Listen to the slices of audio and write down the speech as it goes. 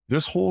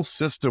This whole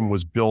system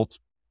was built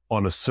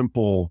on a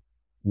simple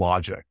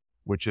logic,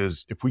 which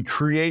is if we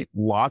create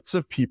lots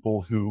of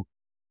people who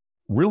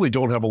really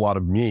don't have a lot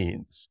of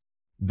means,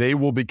 they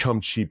will become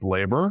cheap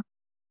labor,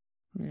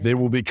 they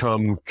will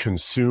become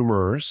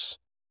consumers,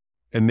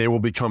 and they will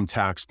become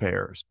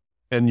taxpayers.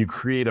 And you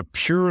create a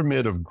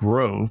pyramid of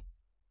growth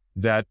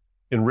that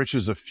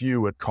enriches a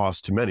few at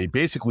cost to many.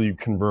 Basically, you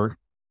convert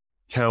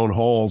town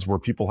halls where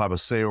people have a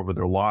say over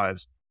their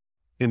lives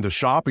into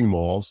shopping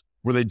malls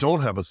where they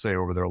don't have a say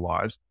over their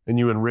lives, and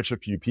you enrich a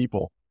few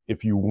people.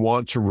 If you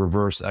want to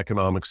reverse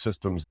economic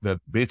systems that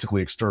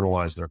basically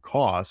externalize their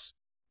costs,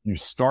 you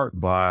start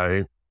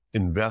by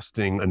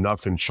investing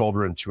enough in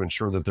children to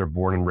ensure that they're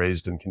born and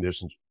raised in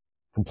conditions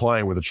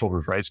complying with the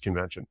Children's Rights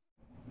Convention.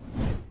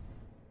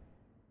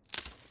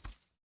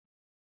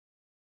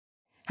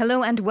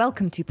 Hello and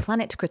welcome to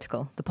Planet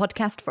Critical, the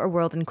podcast for a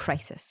world in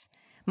crisis.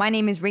 My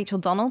name is Rachel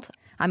Donald.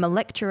 I'm a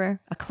lecturer,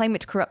 a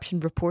climate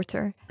corruption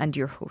reporter, and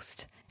your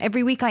host.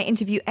 Every week I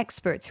interview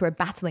experts who are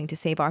battling to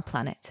save our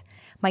planet.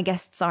 My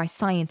guests are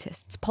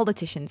scientists,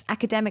 politicians,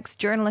 academics,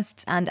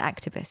 journalists, and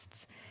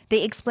activists.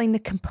 They explain the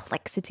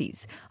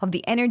complexities of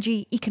the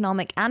energy,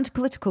 economic, and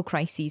political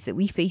crises that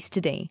we face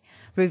today,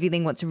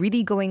 revealing what's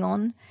really going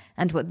on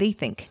and what they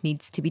think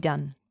needs to be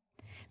done.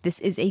 This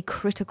is a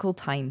critical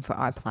time for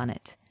our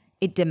planet.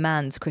 It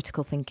demands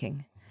critical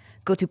thinking.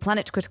 Go to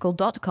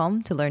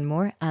planetcritical.com to learn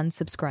more and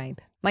subscribe.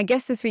 My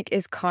guest this week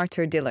is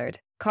Carter Dillard.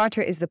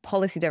 Carter is the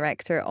policy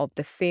director of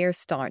the Fair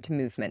Start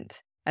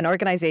movement, an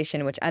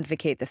organisation which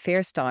advocates a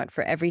fair start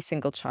for every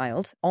single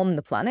child on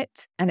the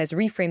planet and has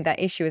reframed that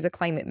issue as a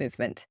climate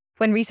movement.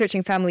 When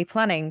researching family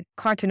planning,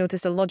 Carter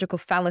noticed a logical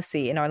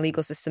fallacy in our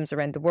legal systems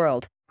around the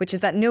world, which is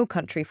that no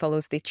country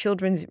follows the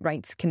Children's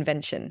Rights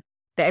Convention,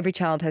 that every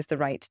child has the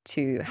right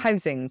to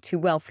housing, to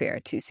welfare,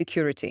 to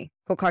security.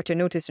 What Carter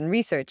noticed and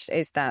researched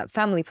is that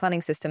family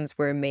planning systems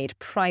were made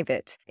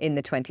private in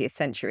the 20th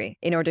century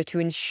in order to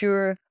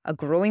ensure a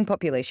growing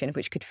population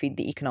which could feed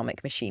the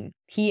economic machine.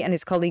 He and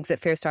his colleagues at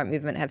Fair Start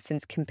Movement have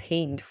since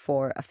campaigned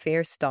for a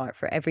fair start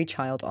for every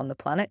child on the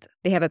planet.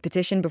 They have a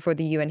petition before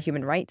the UN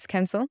Human Rights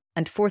Council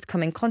and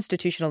forthcoming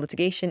constitutional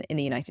litigation in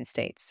the United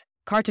States.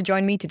 Carter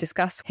joined me to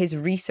discuss his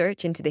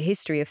research into the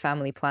history of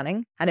family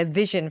planning and a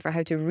vision for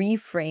how to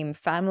reframe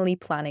family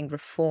planning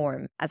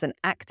reform as an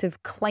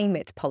active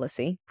climate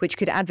policy which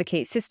could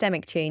advocate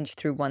systemic change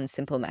through one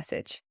simple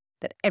message: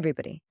 that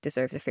everybody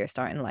deserves a fair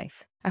start in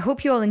life. I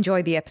hope you all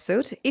enjoy the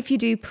episode. If you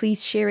do,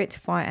 please share it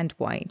far and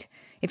wide.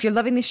 If you're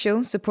loving the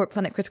show, support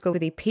Planet Critical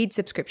with a paid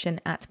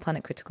subscription at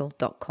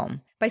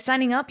planetcritical.com. By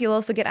signing up, you'll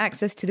also get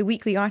access to the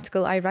weekly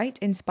article I write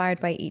inspired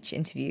by each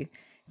interview.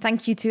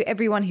 Thank you to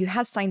everyone who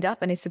has signed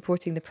up and is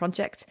supporting the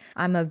project.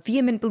 I'm a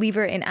vehement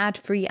believer in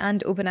ad-free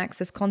and open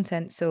access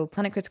content, so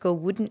Planet Critical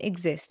wouldn't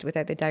exist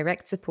without the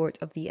direct support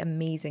of the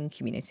amazing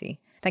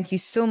community. Thank you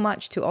so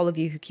much to all of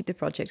you who keep the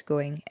project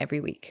going every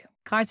week.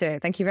 Carter,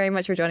 thank you very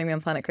much for joining me on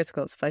Planet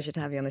Critical. It's a pleasure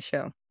to have you on the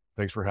show.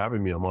 Thanks for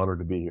having me. I'm honored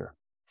to be here.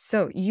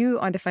 So you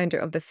are the founder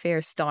of the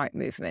Fair Start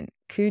movement.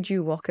 Could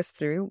you walk us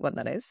through what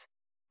that is?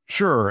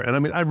 Sure. And I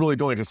mean, I really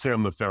don't like to say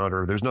I'm the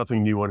founder. There's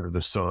nothing new under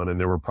the sun, and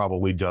there were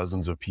probably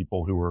dozens of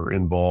people who were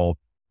involved,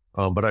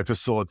 but I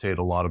facilitate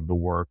a lot of the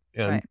work.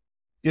 And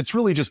It's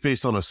really just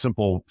based on a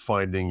simple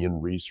finding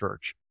in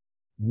research.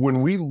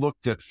 When we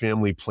looked at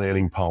family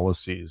planning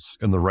policies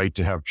and the right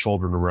to have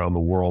children around the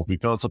world, we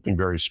found something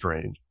very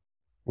strange,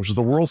 which is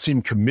the world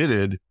seemed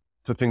committed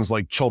to things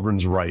like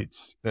children's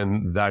rights,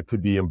 and that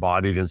could be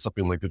embodied in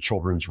something like the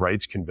Children's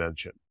Rights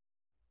Convention.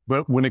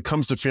 But when it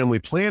comes to family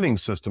planning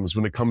systems,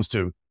 when it comes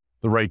to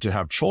the right to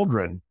have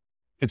children,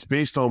 it's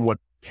based on what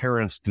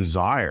parents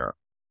desire.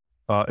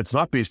 It's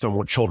not based on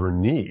what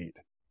children need.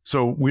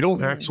 So we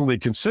don't actually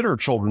consider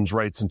children's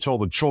rights until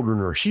the children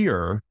are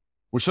here,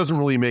 which doesn't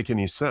really make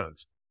any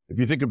sense. If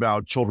you think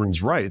about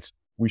children's rights,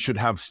 we should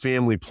have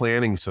family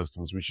planning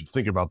systems. We should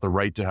think about the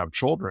right to have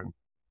children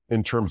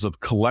in terms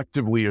of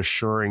collectively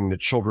assuring that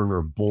children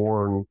are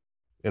born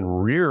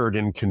and reared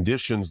in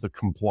conditions that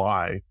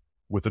comply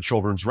with the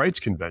Children's Rights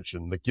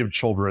Convention, that give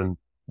children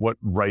what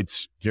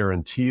rights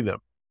guarantee them.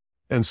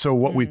 And so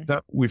what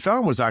we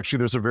found was actually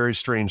there's a very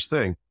strange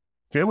thing.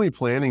 Family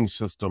planning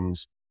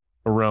systems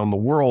around the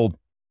world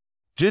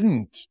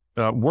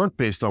weren't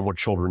based on what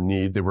children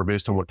need. They were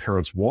based on what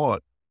parents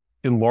want,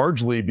 and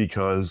largely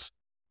because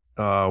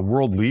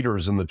world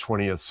leaders in the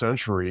 20th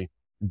century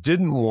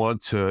didn't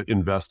want to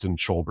invest in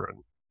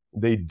children.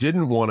 They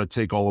didn't want to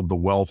take all of the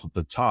wealth at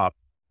the top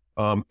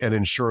and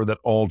ensure that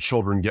all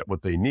children get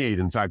what they need.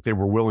 In fact, they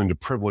were willing to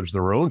privilege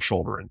their own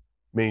children,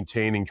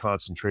 maintaining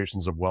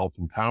concentrations of wealth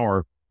and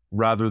power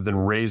rather than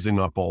raising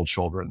up all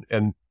children.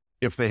 And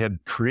if they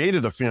had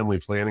created a family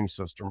planning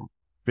system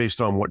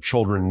based on what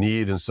children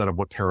need instead of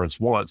what parents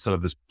want, instead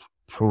of this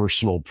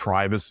personal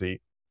privacy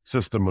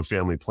system of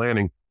family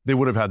planning, they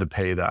would have had to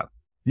pay that.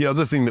 The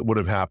other thing that would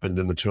have happened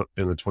in the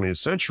 20th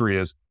century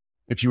is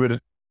if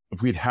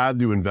we'd had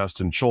to invest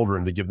in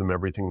children to give them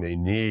everything they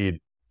need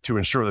to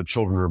ensure that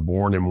children are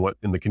born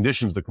in the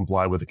conditions that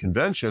comply with the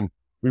convention,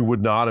 we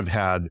would not have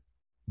had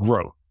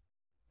growth.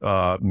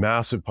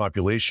 massive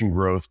population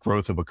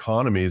growth of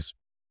economies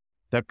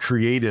that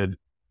created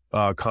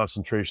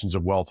concentrations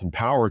of wealth and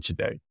power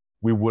today.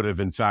 We would have,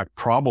 in fact,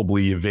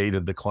 probably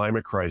evaded the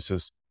climate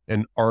crisis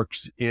and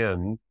arced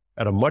in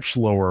at a much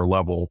lower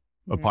level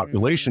of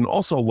population,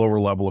 also a lower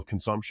level of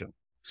consumption.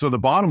 So the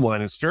bottom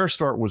line is Fair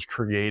Start was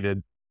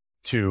created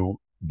to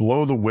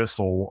blow the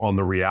whistle on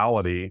the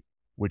reality,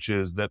 which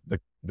is that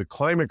the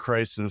climate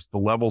crisis, the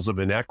levels of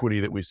inequity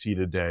that we see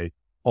today,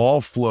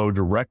 all flow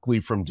directly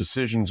from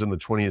decisions in the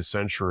 20th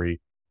century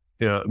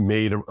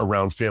made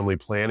around family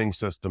planning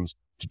systems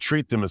to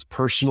treat them as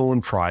personal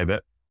and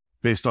private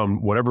based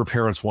on whatever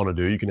parents want to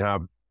do. You can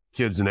have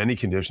kids in any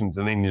conditions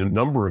and any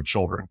number of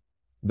children.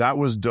 That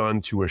was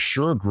done to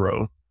assure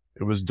growth.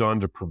 It was done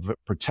to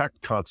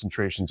protect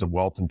concentrations of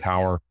wealth and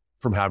power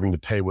from having to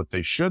pay what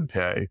they should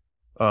pay.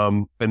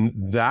 And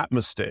that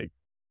mistake,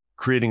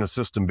 creating a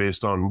system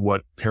based on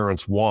what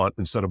parents want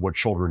instead of what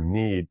children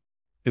need,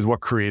 is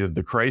what created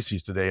the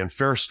crises today. And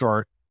Fair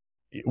Start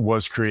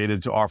was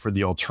created to offer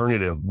the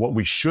alternative, what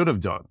we should have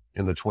done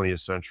in the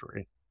 20th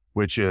century,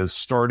 which is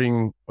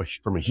starting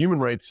from a human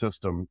rights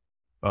system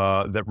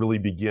that really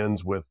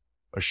begins with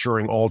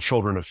assuring all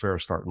children a fair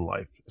start in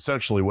life.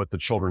 Essentially what the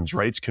Children's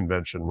Rights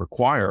Convention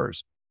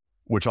requires,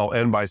 which I'll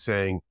end by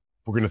saying,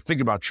 we're going to think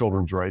about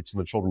children's rights and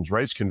the Children's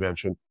Rights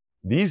Convention.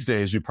 These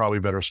days, you probably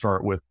better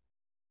start with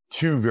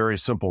two very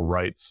simple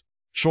rights.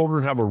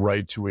 Children have a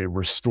right to a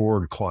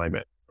restored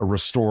climate, a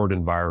restored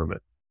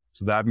environment.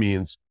 So that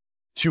means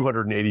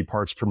 280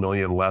 parts per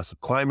million less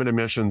of climate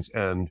emissions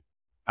and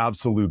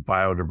absolute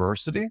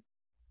biodiversity.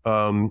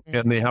 And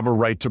they have a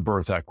right to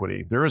birth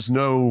equity. There is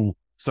no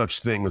such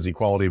thing as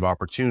equality of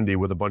opportunity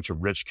with a bunch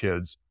of rich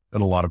kids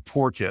and a lot of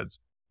poor kids.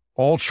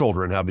 All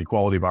children have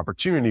equality of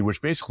opportunity,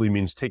 which basically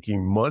means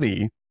taking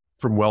money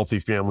from wealthy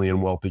family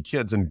and wealthy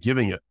kids and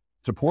giving it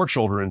to poor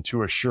children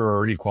to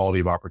assure equality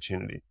of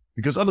opportunity,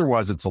 because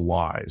otherwise it's a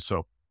lie.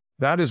 So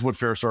that is what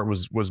Fair Start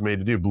was made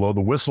to do, blow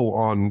the whistle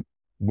on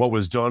what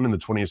was done in the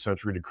 20th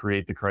century to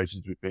create the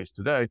crises we face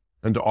today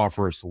and to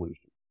offer a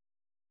solution.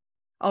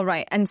 All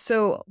right. And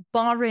so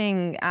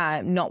barring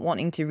not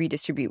wanting to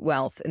redistribute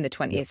wealth in the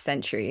 20th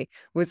century,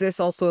 was this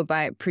also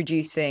about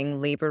producing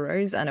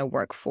laborers and a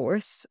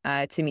workforce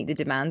to meet the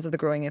demands of the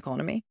growing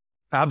economy?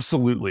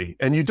 Absolutely.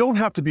 And you don't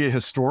have to be a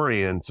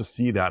historian to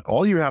see that.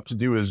 All you have to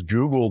do is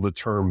Google the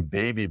term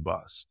baby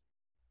bust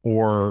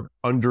or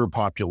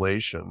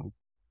underpopulation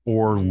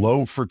or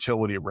low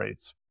fertility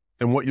rates.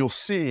 And what you'll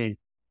see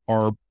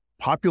are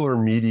popular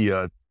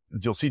media.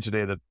 You'll see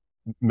today that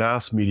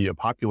mass media,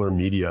 popular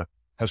media,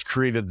 has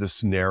created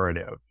this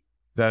narrative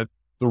that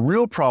the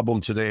real problem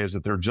today is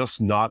that there are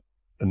just not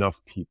enough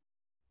people,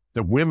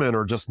 that women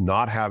are just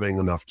not having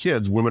enough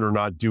kids. Women are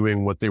not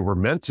doing what they were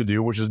meant to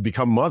do, which is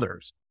become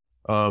mothers.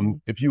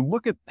 If you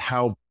look at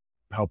how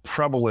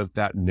prevalent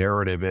that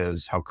narrative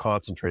is, how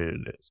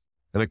concentrated it is,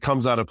 and it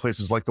comes out of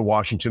places like the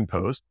Washington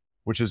Post,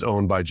 which is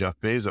owned by Jeff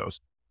Bezos,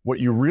 what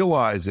you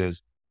realize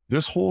is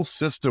this whole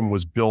system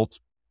was built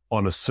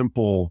on a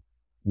simple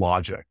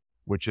logic,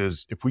 which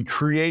is if we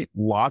create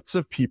lots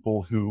of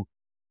people who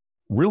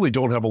really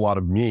don't have a lot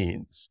of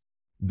means,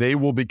 they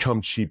will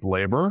become cheap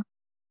labor,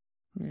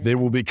 they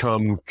will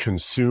become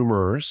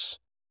consumers,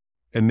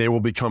 and they will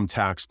become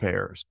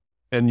taxpayers.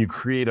 And you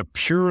create a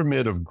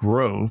pyramid of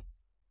growth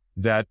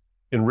that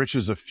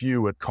enriches a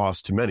few at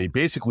cost to many.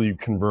 Basically, you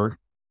convert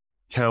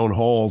town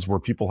halls where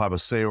people have a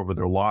say over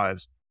their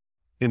lives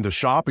into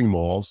shopping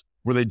malls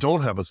where they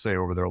don't have a say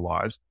over their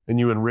lives, and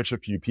you enrich a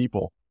few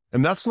people.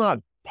 And that's not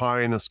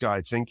pie in the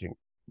sky thinking.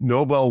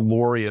 Nobel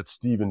laureate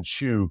Stephen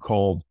Chu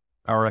called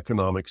our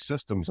economic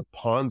systems a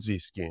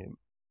Ponzi scheme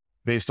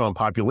based on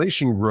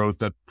population growth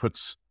that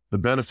puts the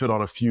benefit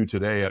on a few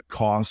today at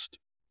cost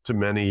to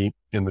many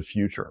in the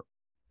future.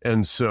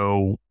 And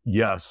so,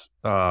 yes,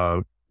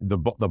 the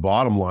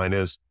bottom line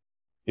is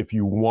if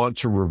you want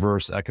to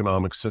reverse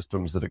economic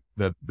systems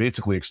that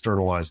basically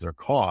externalize their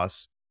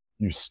costs,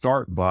 you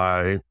start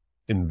by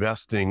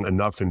investing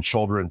enough in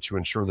children to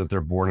ensure that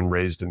they're born and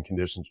raised in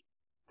conditions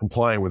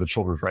complying with the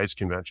Children's Rights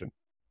Convention.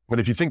 But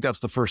if you think that's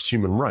the first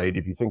human right,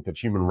 if you think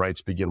that human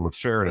rights begin with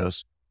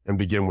fairness and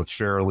begin with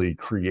fairly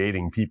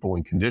creating people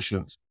in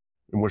conditions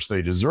in which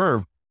they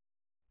deserve,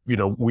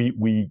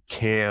 we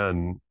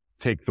can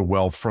take the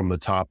wealth from the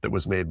top that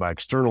was made by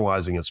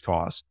externalizing its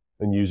costs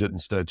and use it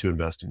instead to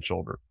invest in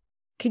children.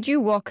 Could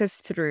you walk us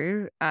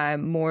through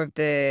more of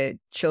the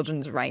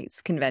Children's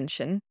Rights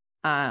Convention?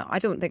 I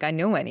don't think I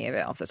know any of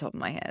it off the top of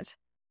my head.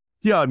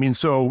 Yeah,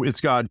 so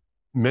it's got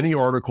many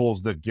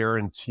articles that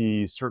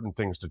guarantee certain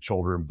things to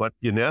children, but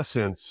in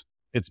essence,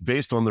 it's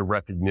based on the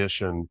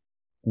recognition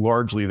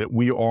largely that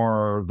we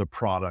are the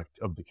product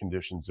of the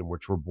conditions in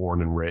which we're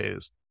born and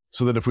raised.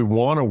 So that if we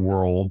want a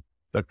world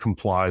that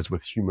complies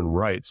with human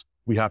rights,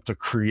 we have to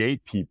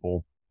create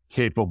people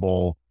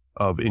capable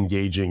of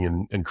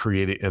engaging and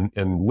creating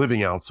and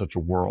living out such a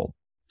world.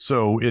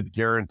 So it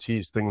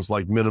guarantees things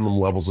like minimum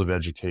levels of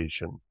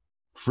education,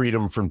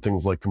 freedom from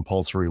things like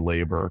compulsory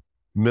labor,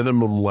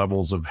 minimum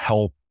levels of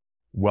health,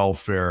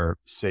 welfare,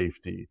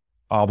 safety,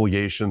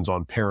 obligations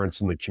on parents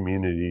in the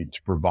community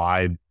to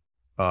provide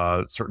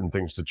certain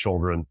things to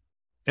children.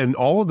 And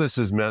all of this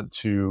is meant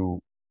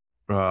to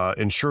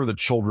ensure that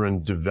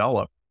children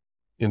develop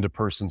into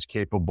persons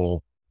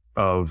capable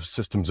of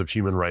systems of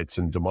human rights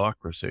and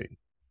democracy.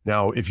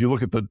 Now, if you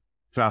look at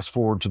fast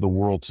forward to the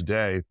world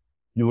today,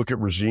 you look at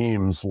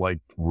regimes like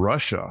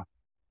Russia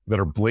that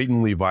are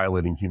blatantly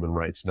violating human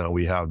rights. Now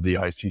we have the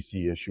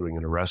ICC issuing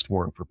an arrest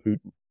warrant for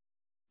Putin.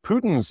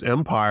 Putin's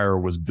empire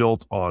was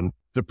built on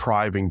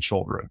depriving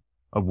children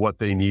of what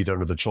they need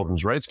under the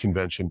Children's Rights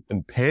Convention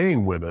and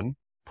paying women,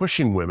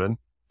 pushing women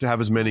to have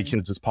as many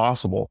kids as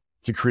possible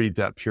to create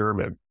that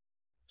pyramid.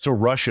 So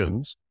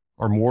Russians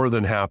are more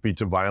than happy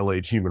to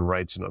violate human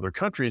rights in other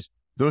countries.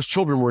 Those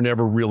children were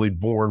never really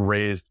born,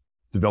 raised,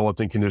 developed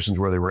in conditions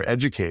where they were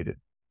educated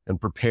and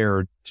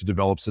prepared to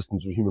develop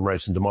systems of human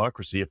rights and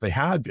democracy. If they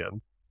had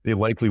been, they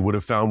likely would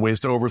have found ways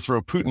to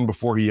overthrow Putin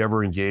before he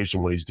ever engaged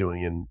in what he's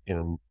doing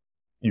in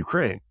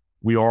Ukraine.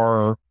 We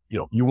are,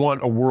 you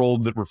want a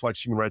world that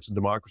reflects human rights and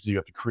democracy, you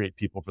have to create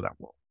people for that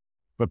world.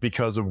 But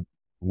because of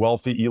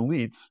wealthy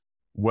elites,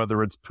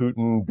 whether it's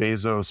Putin,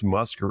 Bezos,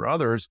 Musk, or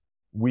others,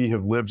 we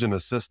have lived in a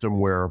system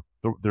where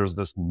there's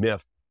this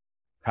myth.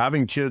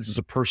 Having kids is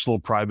a personal,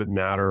 private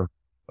matter.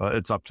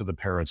 It's up to the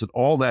parents. And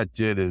all that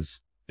did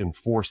is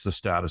enforce the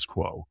status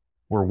quo,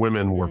 where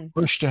women were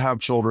pushed to have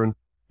children.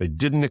 They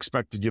didn't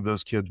expect to give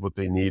those kids what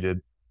they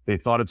needed. They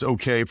thought it's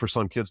okay for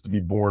some kids to be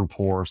born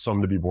poor,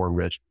 some to be born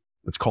rich.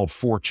 It's called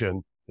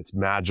fortune. It's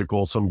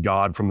magical. Some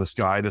god from the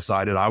sky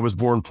decided I was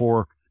born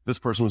poor. This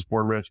person was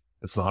born rich.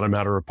 It's not a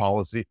matter of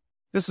policy.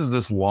 This is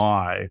this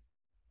lie.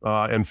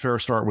 And Fair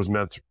Start was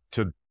meant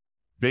to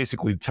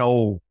basically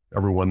tell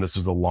everyone this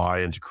is a lie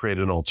and to create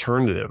an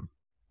alternative,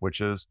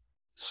 which is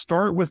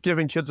start with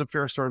giving kids a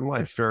fair start in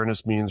life.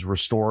 Fairness means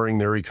restoring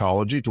their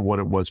ecology to what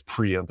it was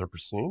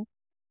pre-Anthropocene.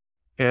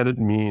 And it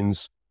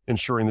means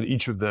ensuring that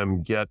each of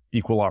them get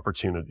equal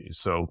opportunities.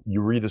 So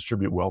you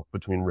redistribute wealth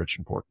between rich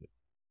and poor kids.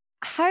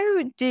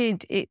 How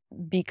did it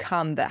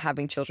become that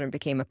having children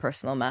became a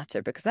personal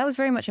matter? Because that was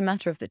very much a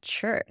matter of the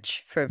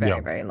church for a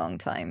very, very long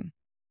time.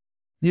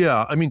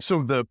 Yeah. I mean,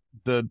 so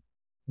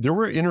there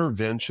were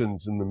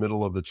interventions in the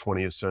middle of the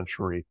 20th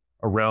century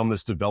around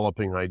this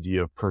developing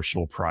idea of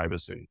personal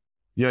privacy.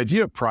 The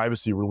idea of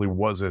privacy really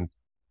wasn't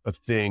a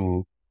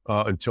thing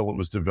until it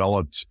was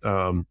developed,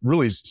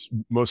 really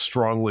most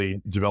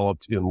strongly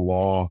developed in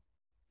law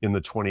in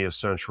the 20th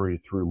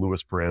century through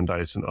Louis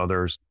Brandeis and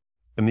others.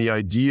 And the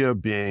idea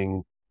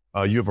being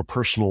you have a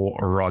personal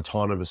or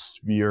autonomous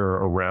sphere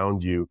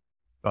around you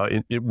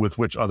with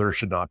which others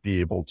should not be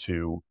able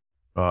to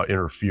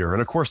interfere.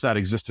 And of course, that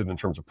existed in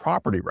terms of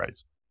property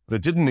rights, but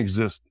it didn't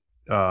exist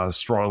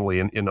strongly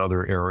in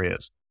other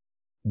areas.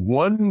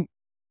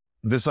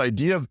 This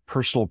idea of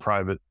personal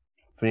private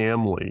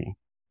family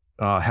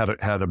had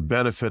a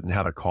benefit and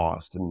had a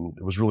cost, and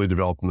it was really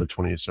developed in the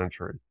 20th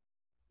century.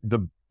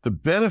 The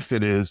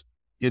benefit is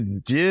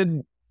it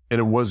did, and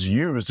it was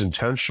used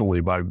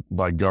intentionally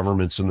by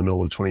governments in the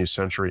middle of the 20th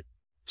century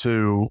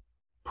to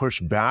push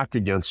back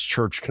against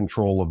church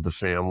control of the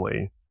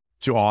family,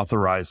 to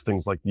authorize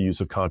things like the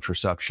use of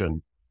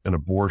contraception and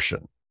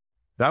abortion.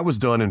 That was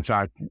done, in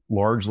fact,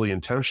 largely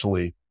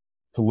intentionally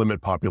to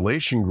limit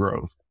population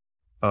growth,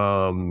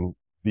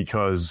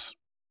 because,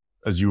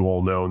 as you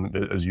all know,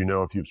 as you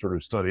know, if you've sort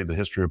of studied the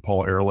history of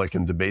Paul Ehrlich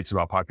and debates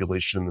about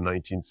population in the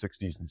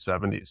 1960s and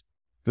 70s,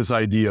 this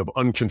idea of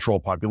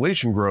uncontrolled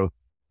population growth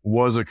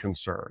was a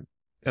concern.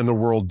 And the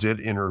world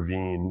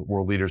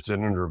leaders did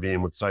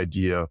intervene with this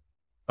idea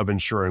of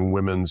ensuring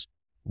women's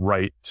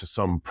right to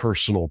some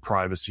personal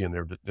privacy in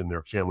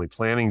their family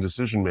planning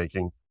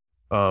decision-making,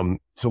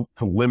 to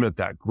limit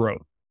that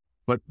growth.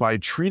 But by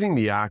treating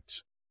the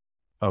act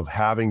of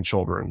having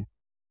children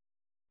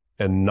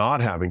and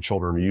not having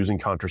children, or using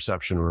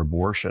contraception or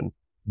abortion,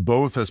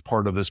 both as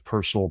part of this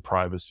personal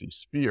privacy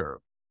sphere,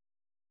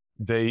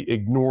 they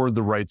ignored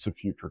the rights of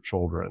future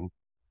children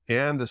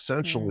and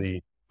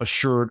essentially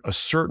assured a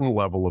certain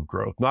level of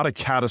growth, not a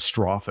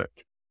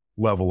catastrophic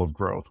level of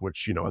growth,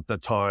 which, at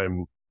that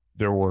time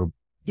there were,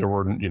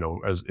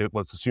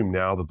 let's assume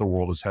now that the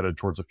world is headed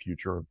towards a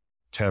future of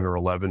 10 or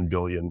 11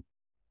 billion.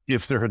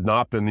 If there had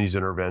not been these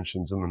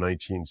interventions in the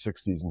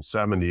 1960s and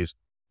 70s,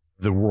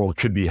 the world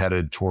could be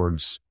headed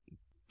towards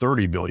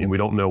 30 billion. We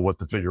don't know what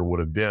the figure would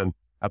have been.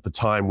 At the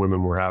time,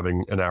 women were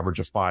having an average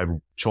of 5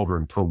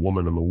 children per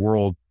woman in the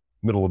world,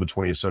 middle of the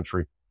 20th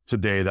century.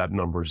 Today, that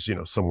number is,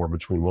 somewhere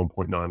between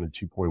 1.9 and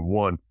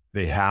 2.1.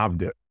 They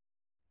halved it.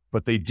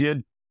 But they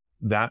did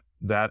that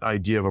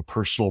idea of a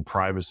personal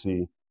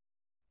privacy,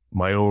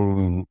 my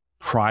own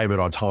private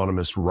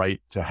autonomous right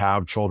to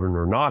have children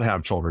or not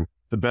have children.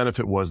 The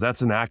benefit was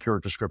that's an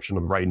accurate description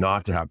of the right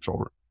not to have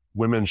children.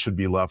 Women should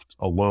be left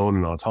alone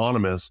and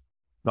autonomous,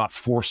 not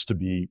forced to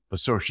be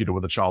associated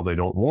with a child they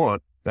don't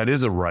want. That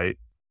is a right.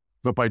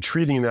 But by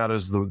treating that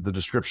as the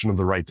description of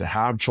the right to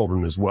have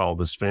children as well,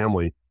 this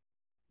family,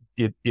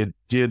 it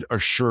did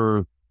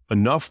assure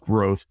enough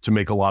growth to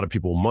make a lot of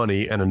people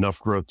money and enough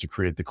growth to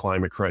create the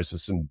climate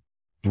crisis and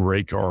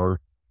break our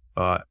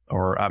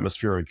or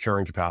atmospheric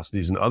carrying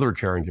capacities and other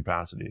carrying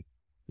capacities.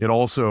 It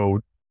also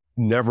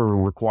never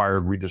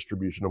required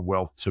redistribution of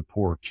wealth to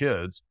poor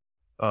kids.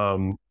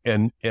 And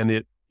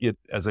it,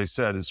 as I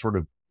said, is sort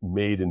of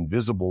made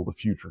invisible the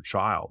future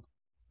child,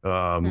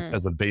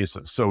 as a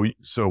basis.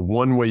 So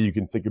one way you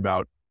can think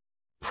about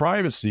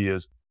privacy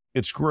is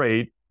it's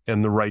great.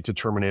 And the right to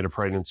terminate a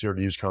pregnancy or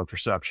to use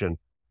contraception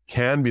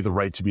can be the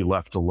right to be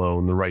left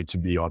alone, the right to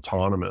be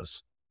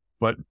autonomous.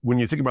 But when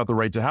you think about the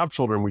right to have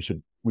children, we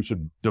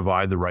should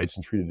divide the rights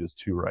and treat it as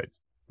two rights.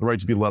 The right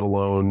to be let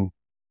alone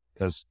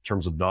as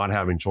terms of not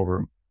having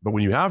children. But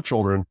when you have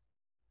children,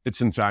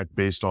 it's in fact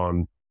based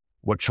on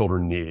what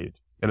children need.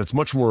 And it's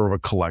much more of a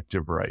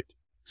collective right.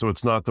 So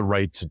it's not the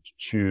right to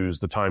choose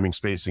the timing,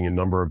 spacing, and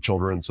number of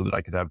children so that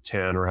I could have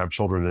 10 or have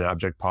children in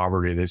abject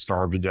poverty. They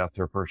starve to death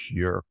their first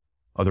year.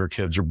 Other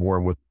kids are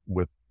born with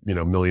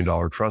 $1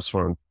 million trust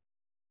fund.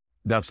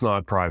 That's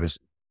not privacy.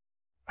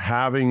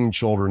 Having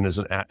children is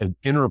an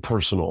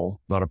interpersonal,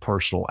 not a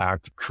personal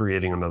act of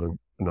creating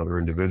another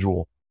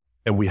individual.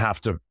 And we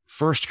have to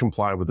first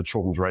comply with the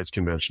Children's Rights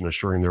Convention,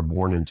 assuring they're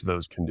born into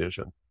those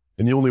conditions.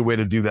 And the only way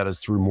to do that is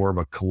through more of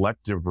a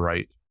collective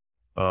right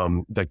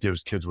that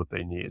gives kids what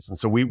they need. And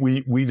so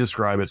we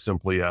describe it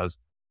simply as,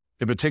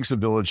 if it takes a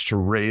village to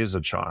raise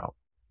a child,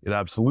 it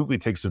absolutely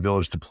takes a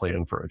village to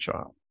plan for a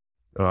child.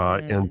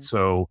 And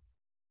so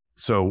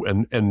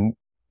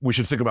we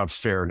should think about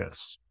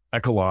fairness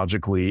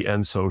ecologically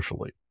and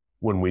socially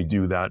when we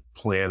do that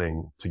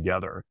planning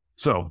together.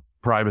 So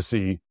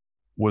privacy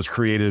was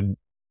created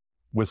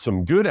with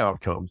some good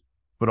outcomes,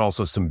 but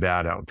also some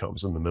bad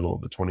outcomes in the middle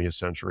of the 20th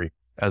century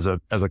as a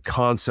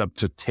concept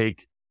to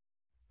take,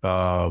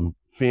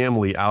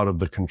 family out of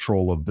the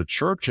control of the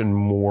church and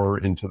more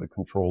into the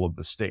control of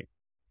the state.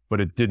 But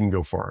it didn't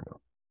go far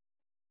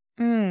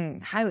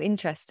enough. How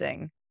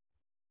interesting.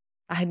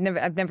 I've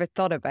never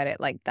thought about it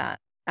like that.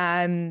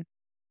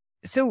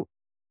 So,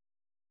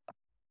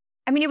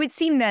 I mean, it would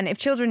seem then if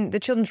the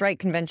Children's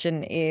Rights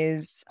Convention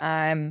is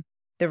the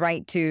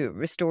right to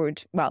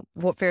restored, well,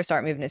 what Fair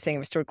Start movement is saying,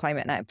 restored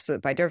climate and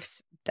absolute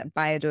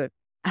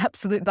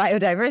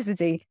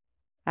biodiversity,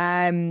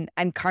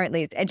 and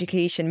currently it's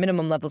education,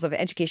 minimum levels of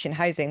education,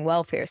 housing,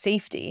 welfare,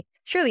 safety.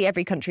 Surely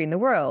every country in the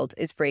world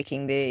is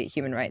breaking the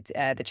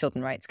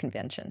Children's Rights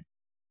Convention.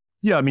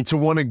 Yeah, I mean, to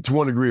one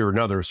degree or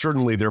another,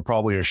 certainly they're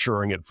probably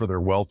assuring it for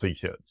their wealthy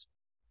kids.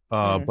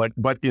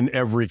 But in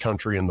every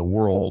country in the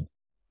world,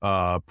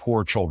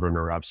 poor children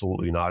are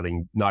absolutely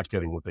not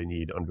getting what they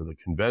need under the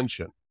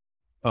convention.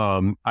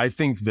 I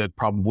think that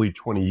probably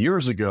 20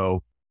 years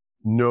ago,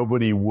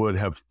 nobody would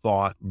have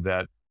thought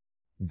that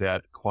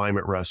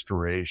climate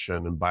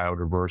restoration and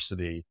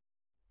biodiversity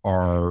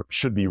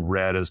should be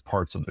read as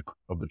parts of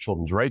the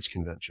Children's Rights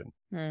Convention.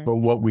 But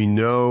what we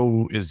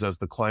know is, as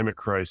the climate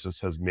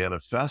crisis has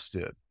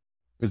manifested,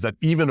 is that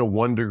even a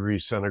 1 degree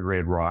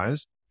centigrade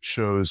rise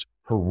shows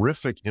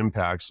horrific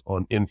impacts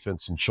on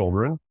infants and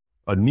children.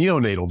 A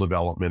neonatal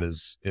development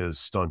is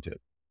stunted.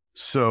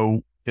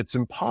 So it's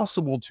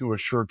impossible to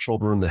assure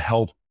children the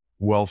health,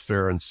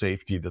 welfare, and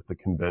safety that the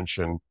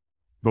convention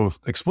both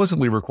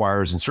explicitly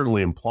requires and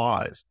certainly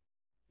implies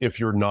if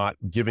you're not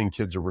giving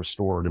kids a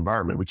restored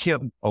environment. We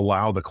can't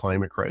allow the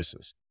climate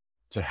crisis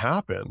to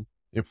happen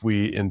if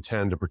we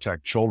intend to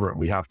protect children.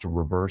 We have to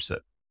reverse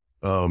it.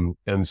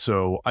 And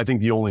so I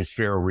think the only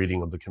fair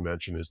reading of the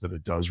convention is that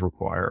it does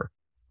require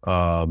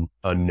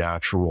a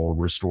natural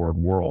restored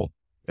world,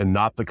 and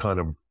not the kind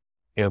of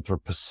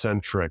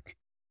anthropocentric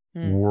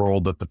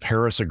world that the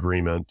Paris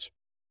Agreement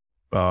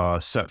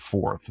set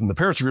forth. And the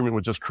Paris Agreement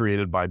was just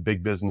created by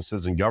big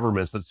businesses and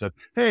governments that said,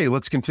 hey,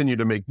 let's continue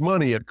to make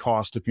money at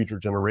cost to future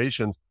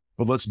generations,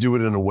 but let's do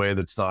it in a way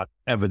that's not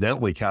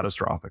evidently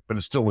catastrophic, but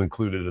it still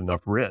included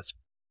enough risk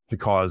to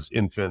cause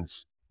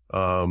infants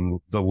the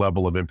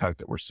level of impact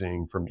that we're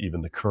seeing from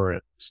even the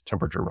current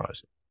temperature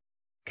rising.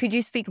 Could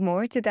you speak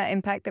more to that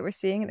impact that we're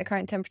seeing at the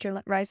current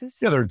temperature rises?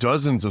 Yeah, there are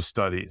dozens of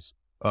studies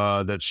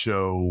that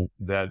show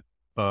that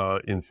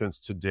infants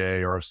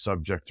today are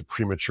subject to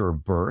premature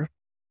birth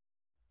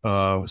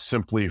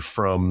simply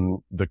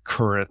from the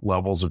current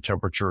levels of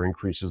temperature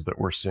increases that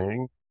we're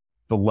seeing,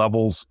 the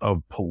levels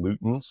of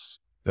pollutants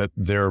that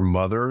their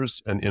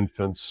mothers and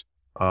infants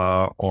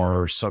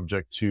are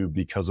subject to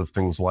because of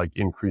things like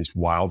increased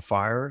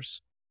wildfires,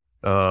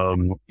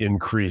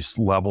 increased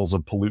levels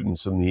of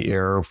pollutants in the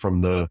air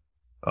from the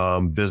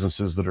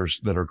businesses that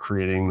are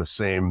creating the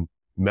same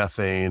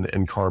methane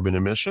and carbon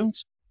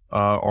emissions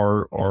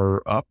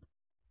are up.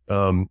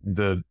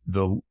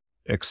 The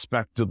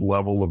expected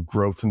level of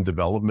growth and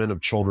development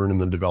of children in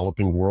the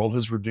developing world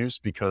has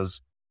reduced because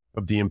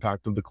of the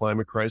impact of the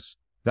climate crisis.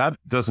 That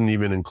doesn't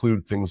even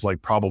include things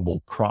like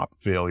probable crop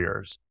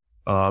failures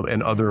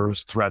and other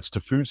threats to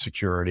food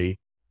security,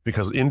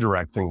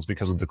 indirect things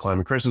because of the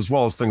climate crisis, as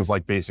well as things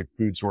like basic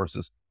food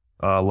sources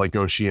like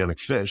oceanic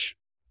fish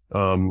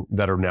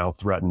that are now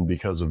threatened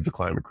because of the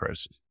climate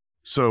crisis.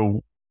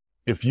 So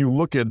if you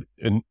look at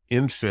an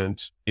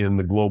infant in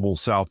the global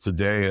south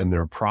today and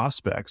their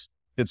prospects,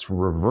 it's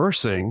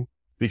reversing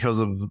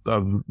because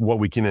of what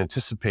we can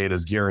anticipate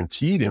as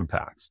guaranteed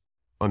impacts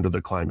under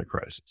the climate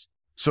crisis.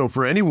 So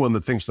for anyone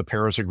that thinks the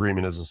Paris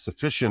Agreement is a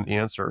sufficient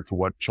answer to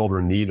what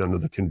children need under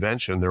the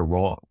convention, they're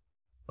wrong.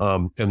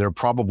 And they're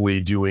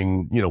probably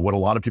doing, what a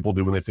lot of people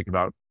do when they think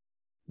about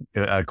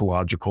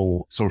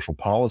ecological social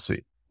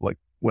policy. Like,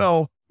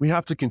 well, we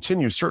have to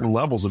continue certain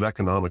levels of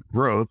economic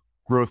growth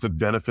that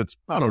benefits,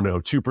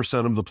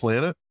 2% of the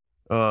planet,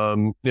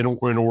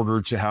 in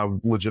order to have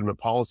legitimate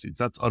policies.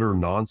 That's utter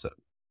nonsense.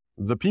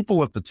 The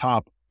people at the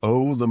top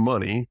owe the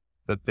money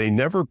that they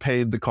never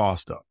paid the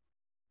cost of.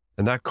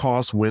 And that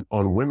cost went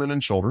on women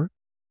and children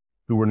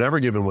who were never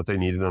given what they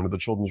needed under the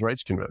Children's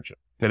Rights Convention.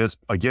 And it's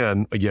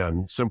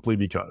again, simply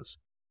because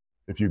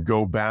if you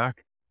go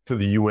back to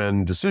the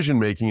UN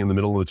decision-making in the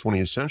middle of the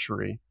 20th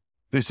century,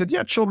 they said,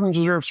 yeah, children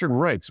deserve certain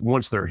rights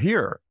once they're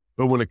here.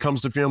 But when it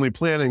comes to family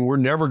planning, we're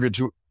never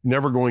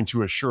going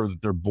to assure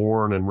that they're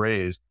born and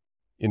raised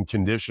in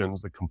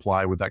conditions that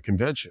comply with that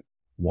convention.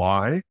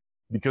 Why?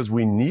 Because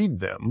we need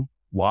them,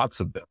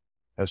 lots of them,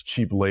 as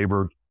cheap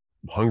labor,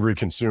 hungry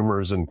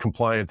consumers, and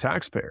compliant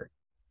taxpayers.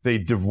 They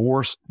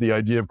divorced the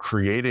idea of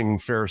creating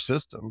fair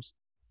systems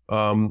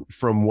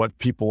from what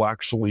people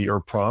actually are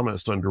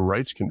promised under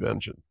rights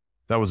convention.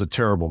 That was a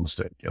terrible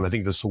mistake. And I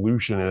think the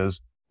solution is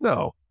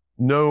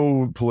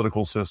no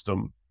political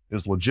system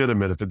is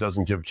legitimate if it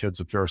doesn't give kids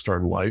a fair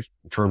start in life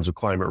in terms of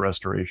climate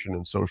restoration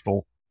and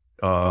social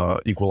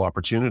equal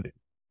opportunity.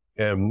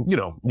 And,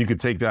 you could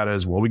take that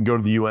as, well, we can go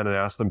to the UN and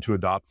ask them to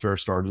adopt fair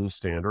start as a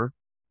standard,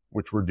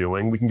 which we're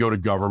doing. We can go to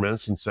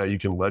governments and say you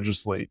can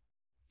legislate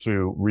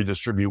to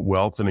redistribute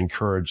wealth and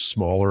encourage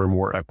smaller and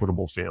more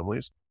equitable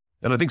families.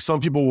 And I think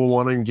some people will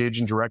want to engage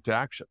in direct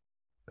action,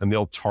 and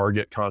they'll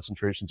target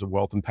concentrations of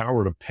wealth and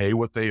power to pay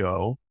what they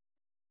owe.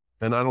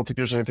 And I don't think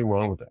there's anything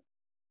wrong with that.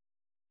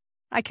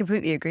 I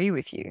completely agree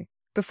with you.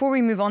 Before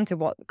we move on to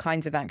what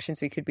kinds of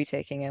actions we could be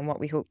taking and what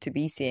we hope to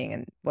be seeing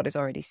and what is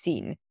already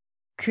seen,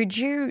 could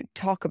you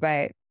talk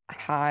about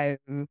how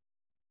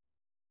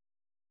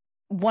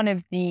one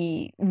of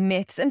the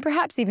myths and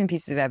perhaps even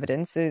pieces of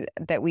evidence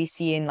that we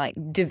see in like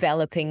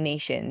developing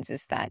nations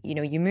is that,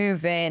 you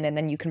move in and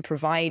then you can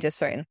provide a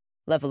certain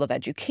level of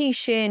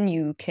education,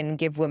 you can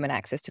give women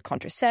access to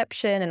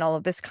contraception and all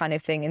of this kind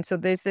of thing. And so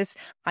there's this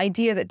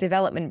idea that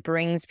development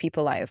brings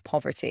people out of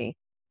poverty.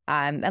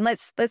 And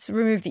let's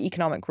remove the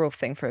economic growth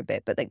thing for a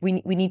bit, but like we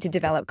need to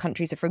develop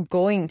countries if we're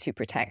going to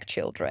protect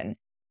children.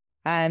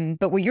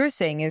 But what you're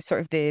saying is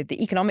sort of the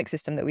economic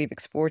system that we've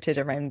exported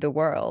around the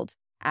world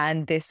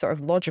and this sort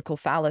of logical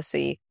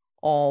fallacy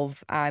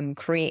of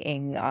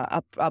creating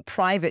a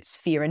private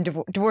sphere and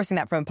divorcing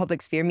that from a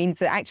public sphere means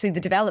that actually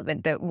the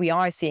development that we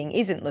are seeing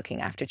isn't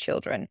looking after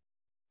children.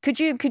 Could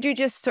you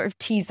just sort of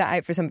tease that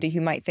out for somebody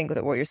who might think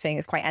that what you're saying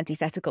is quite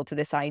antithetical to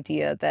this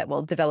idea that,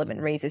 well,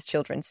 development raises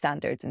children's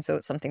standards and so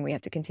it's something we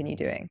have to continue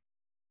doing?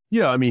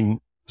 Yeah,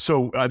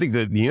 so I think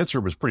that the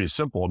answer was pretty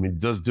simple.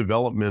 Does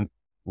development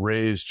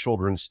raise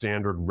children's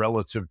standard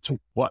relative to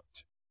what?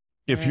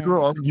 If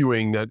you're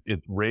arguing that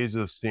it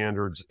raises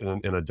standards in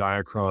a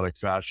diachronic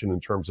fashion in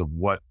terms of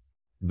what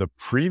the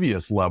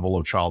previous level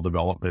of child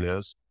development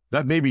is,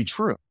 that may be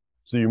true.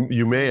 So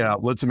you may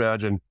have, let's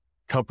imagine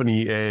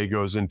company A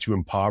goes into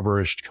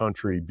impoverished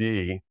country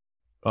B,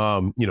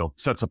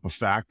 sets up a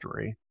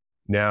factory.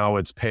 Now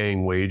it's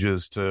paying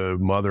wages to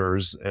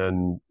mothers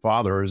and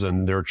fathers,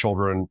 and their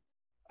children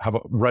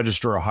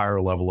register a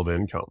higher level of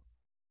income.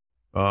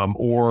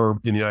 Or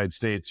in the United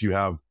States, you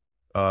have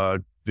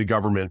the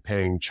government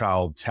paying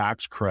child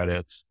tax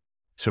credits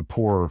to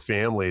poorer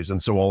families.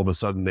 And so all of a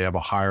sudden they have a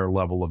higher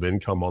level of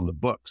income on the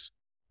books.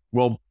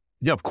 Well,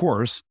 yeah, of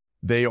course,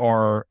 they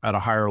are at a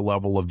higher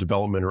level of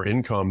development or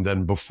income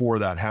than before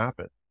that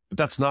happened. But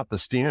that's not the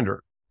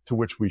standard to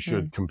which we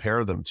should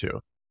compare them to.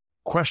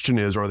 Question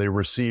is, are they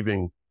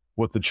receiving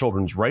what the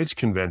Children's Rights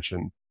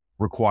Convention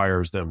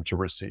requires them to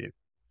receive?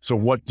 So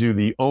what do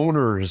the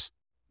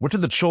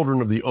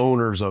children of the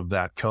owners of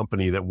that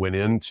company that went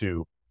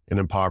into an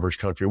impoverished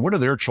country, what are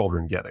their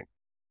children getting?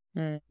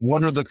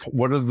 What are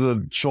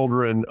the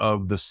children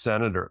of the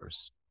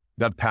senators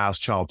that pass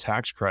child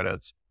tax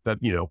credits that,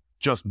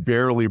 just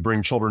barely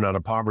bring children out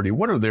of poverty?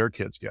 What are their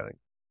kids getting?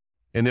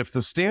 And if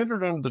the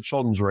standard under the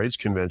Children's Rights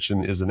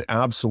Convention is an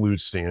absolute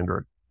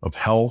standard of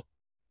health,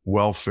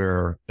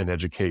 welfare, and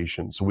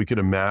education, so we could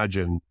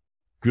imagine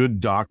good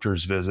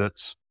doctor's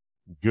visits,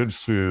 good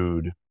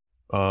food,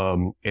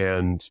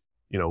 and,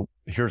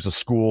 here's a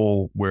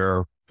school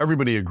where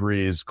everybody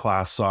agrees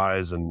class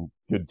size and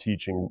good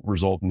teaching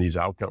result in these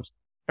outcomes.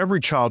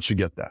 Every child should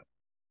get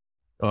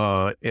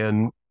that.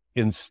 And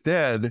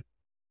instead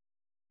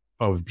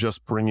of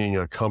just bringing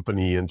a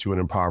company into an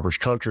impoverished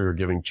country or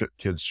giving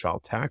kids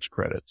child tax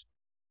credits,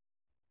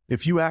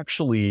 if you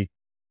actually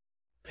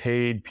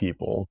paid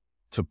people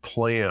to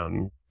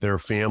plan their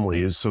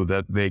families so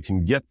that they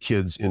can get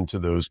kids into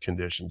those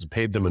conditions,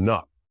 paid them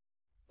enough,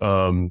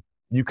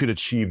 you could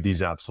achieve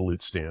these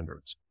absolute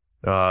standards.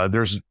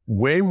 There's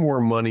way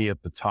more money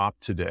at the top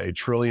today,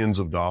 trillions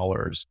of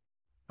dollars,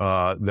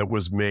 that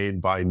was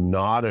made by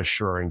not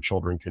assuring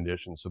children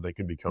conditions so they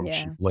could become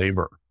cheap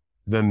labor.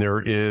 than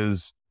there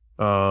is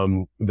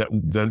that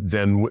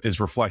then is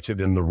reflected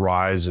in the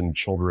rise in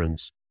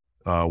children's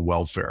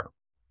welfare.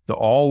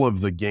 All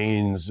of the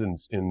gains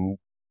in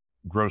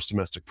gross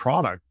domestic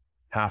product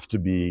have to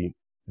be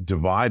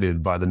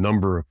divided by the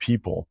number of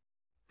people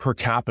per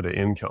capita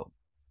income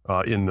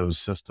in those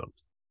systems.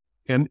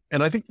 And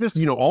I think this,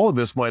 all of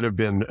this might have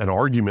been an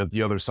argument.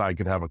 The other side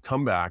could have a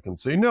comeback and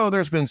say, no,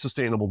 there's been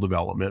sustainable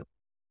development.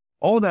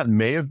 All of that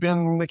may have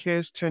been the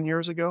case 10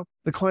 years ago.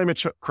 The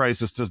climate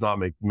crisis does not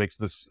makes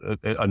this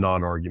a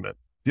non-argument.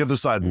 The other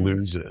side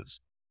loses.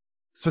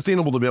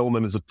 Sustainable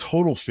development is a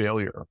total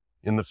failure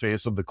in the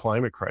face of the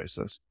climate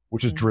crisis,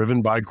 which is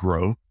driven by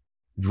growth,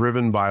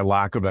 driven by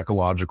lack of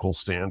ecological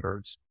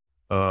standards,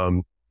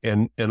 and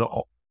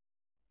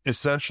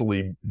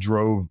essentially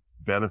drove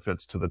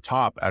benefits to the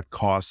top at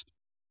cost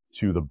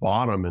to the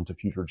bottom and to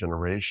future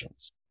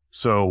generations.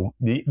 So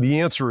the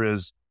answer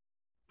is,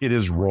 it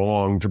is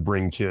wrong to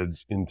bring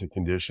kids into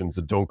conditions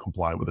that don't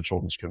comply with the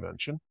Children's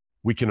Convention.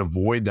 We can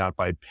avoid that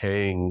by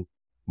paying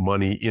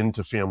money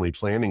into family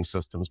planning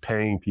systems,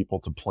 paying people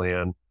to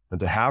plan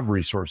and to have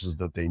resources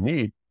that they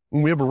need.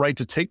 And we have a right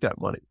to take that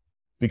money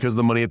because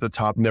the money at the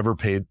top never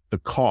paid the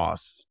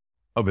costs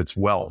of its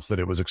wealth that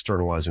it was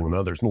externalizing on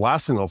others. And the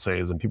last thing I'll say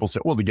is, and people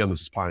say, well, again,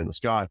 this is pie in the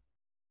sky.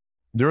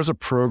 There's a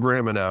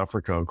program in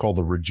Africa called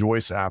the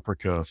Rejoice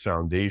Africa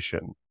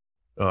Foundation.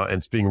 And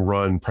it's being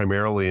run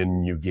primarily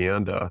in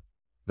Uganda,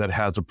 that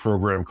has a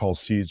program called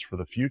Seeds for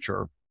the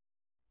Future.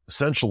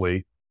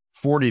 Essentially,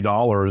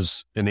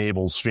 $40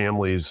 enables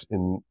families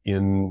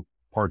in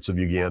parts of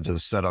Uganda to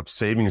set up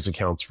savings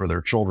accounts for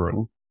their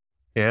children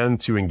and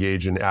to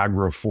engage in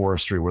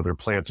agroforestry, where they're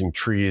planting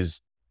trees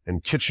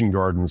and kitchen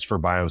gardens for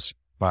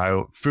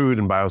food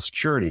and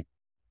biosecurity.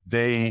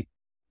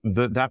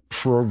 That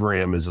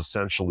program is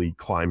essentially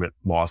climate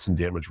loss and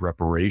damage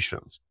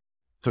reparations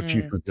to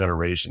future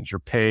generations. You're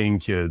paying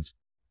kids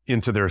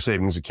into their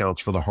savings accounts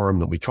for the harm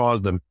that we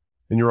caused them.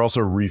 And you're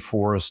also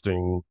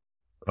reforesting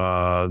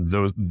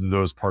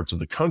those parts of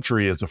the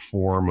country as a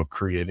form of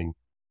creating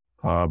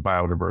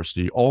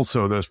biodiversity.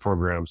 Also, those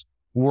programs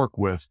work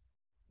with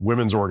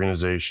women's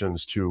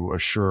organizations to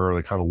assure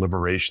the kind of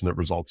liberation that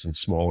results in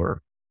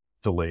smaller,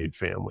 delayed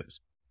families.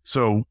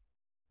 So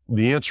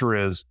the answer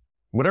is,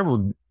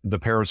 whatever the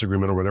Paris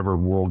Agreement or whatever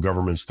world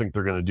governments think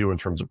they're going to do in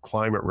terms of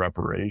climate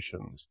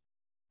reparations,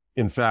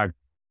 in fact,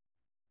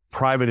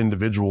 private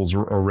individuals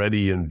are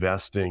already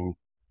investing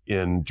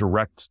in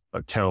direct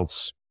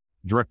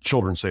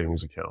children's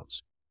savings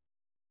accounts,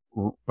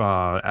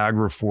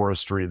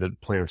 agroforestry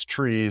that plants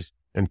trees,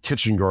 and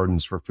kitchen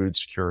gardens for food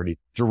security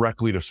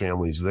directly to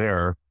families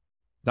there.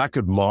 That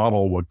could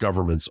model what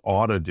governments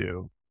ought to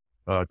do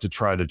to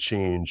try to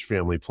change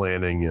family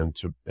planning and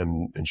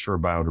ensure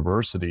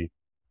biodiversity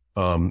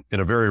in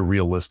a very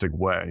realistic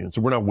way. And so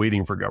we're not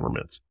waiting for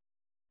governments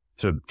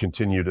to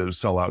continue to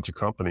sell out to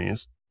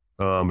companies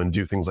and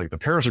do things like the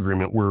Paris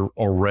Agreement. We're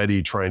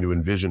already trying to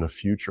envision a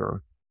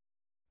future,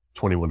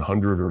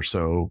 2100 or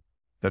so,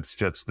 that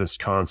fits this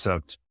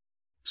concept: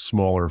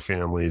 smaller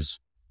families,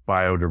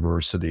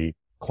 biodiversity,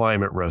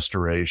 climate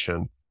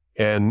restoration,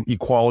 and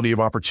equality of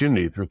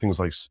opportunity through things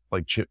like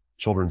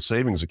children's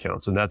savings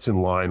accounts. And that's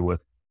in line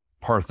with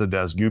Partha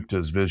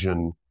Dasgupta's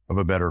vision of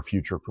a better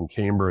future from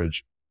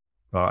Cambridge.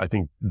 I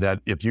think that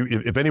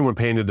if anyone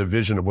painted a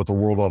vision of what the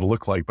world ought to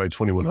look like by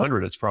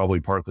 2100, it's probably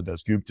Partha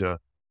Dasgupta.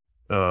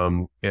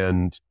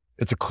 And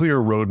it's a clear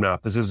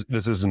roadmap.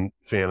 This isn't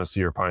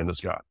fantasy or pie in the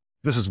sky.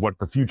 This is what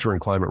the future in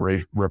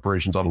climate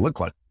reparations ought to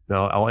look like.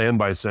 Now, I'll end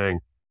by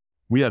saying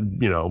we had,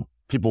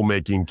 people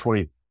making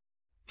 $28,000,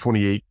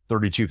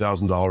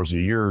 $32,000 a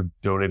year,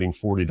 donating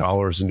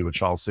 $40 into a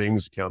child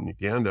savings account in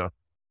Uganda,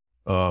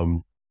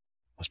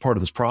 as part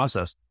of this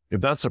process. If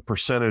that's a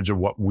percentage of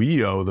what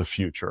we owe the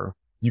future,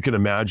 you can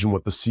imagine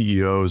what the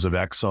CEOs of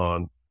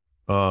Exxon,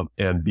 and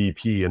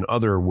BP and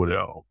other would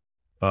owe.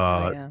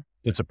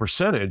 It's a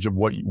percentage of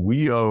what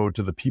we owe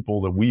to the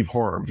people that we've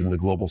harmed in the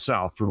global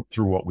South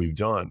through what we've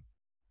done.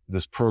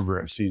 This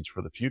program, Seeds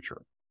for the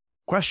Future.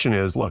 Question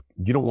is, look,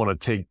 you don't want to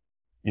take,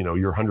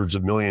 your hundreds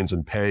of millions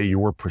and pay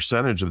your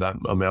percentage of that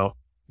amount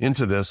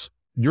into this.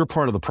 You're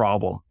part of the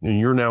problem, and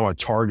you're now a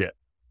target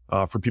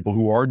for people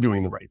who are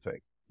doing the right thing.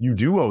 You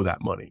do owe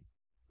that money.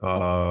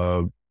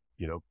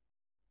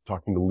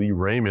 Talking to Lee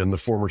Raymond, the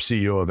former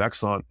CEO of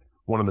Exxon,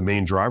 one of the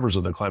main drivers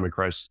of the climate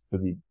crisis,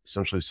 that he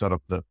essentially set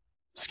up the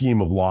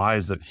scheme of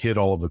lies that hid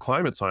all of the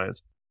climate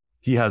science.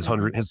 He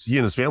and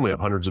his family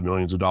have hundreds of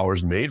millions of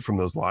dollars made from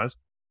those lies.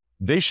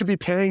 They should be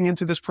paying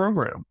into this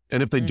program.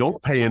 And if they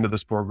don't pay into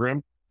this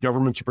program,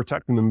 governments are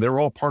protecting them. They're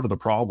all part of the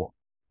problem.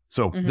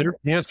 So the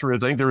answer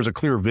is, I think there is a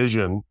clear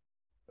vision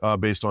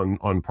based on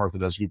Partha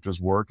Dasgupta's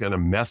work and a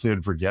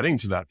method for getting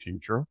to that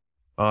future.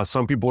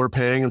 Some people are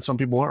paying and some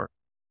people aren't.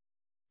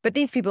 But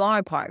these people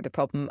are part of the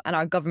problem, and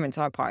our governments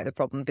are part of the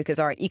problem because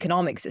our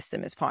economic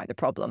system is part of the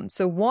problem.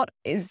 So what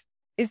is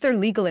there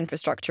legal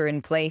infrastructure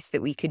in place that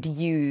we could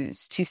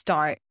use to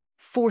start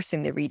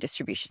forcing the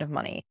redistribution of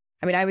money?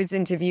 I mean, I was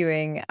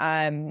interviewing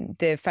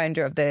the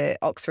founder of the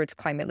Oxford's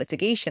Climate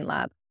Litigation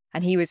Lab,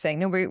 And he was saying,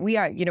 no, we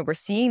are, we're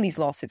seeing these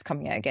lawsuits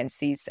coming out against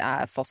these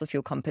fossil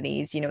fuel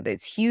companies.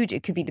 It's huge.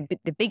 It could be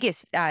the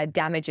biggest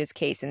damages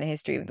case in the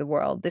history of the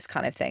world, this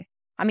kind of thing.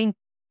 I mean,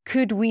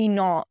 could we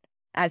not,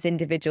 as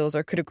individuals,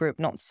 or could a group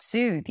not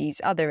sue these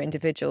other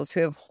individuals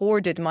who have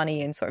hoarded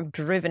money and sort of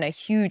driven a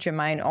huge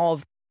amount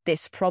of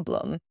this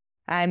problem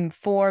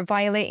for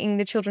violating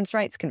the Children's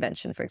Rights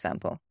Convention, for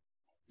example?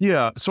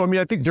 Yeah. So, I mean,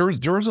 I think there's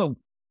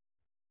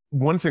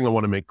one thing I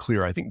want to make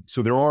clear. I think,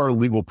 so there are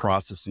legal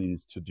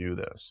processes to do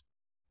this.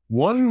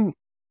 One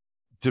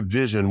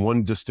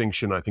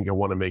distinction I think I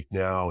want to make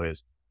now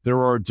is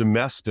there are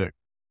domestic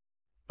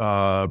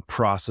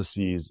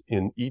processes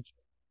in each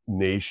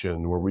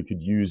nation where we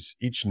could use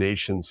each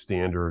nation's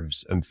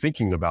standards and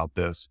thinking about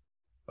this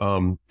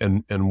and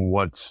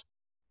what's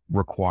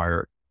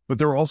required. But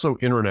there are also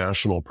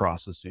international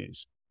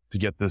processes to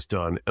get this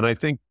done. And I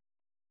think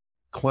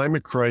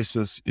climate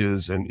crisis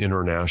is an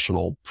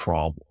international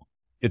problem.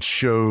 It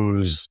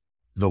shows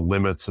the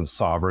limits of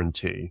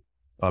sovereignty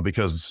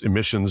because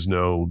emissions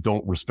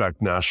don't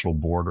respect national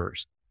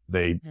borders.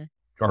 They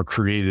are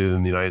created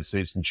in the United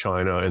States and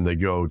China, and they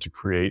go to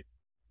create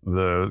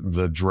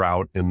the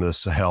drought in the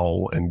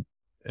Sahel and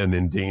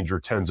endanger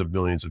tens of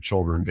millions of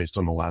children based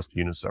on the last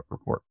UNICEF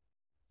report.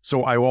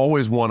 So I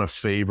always want to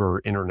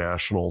favor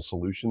international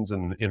solutions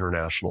and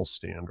international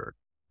standard.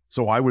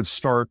 So I would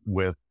start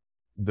with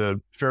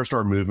the Fair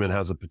Start movement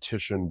has a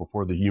petition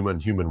before the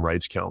Human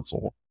Rights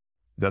Council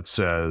that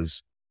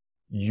says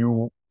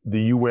the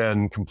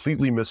UN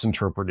completely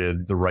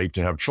misinterpreted the right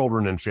to have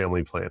children and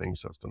family planning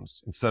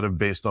systems. Instead of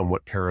based on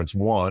what parents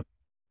want,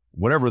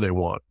 whatever they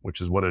want, which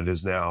is what it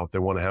is now. If they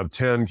want to have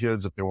 10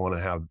 kids, if they want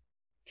to have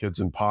kids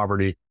in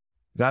poverty,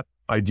 that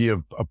idea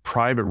of a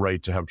private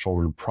right to have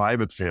children,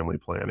 private family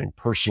planning,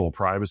 personal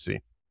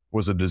privacy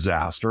was a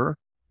disaster.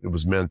 It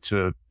was meant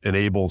to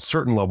enable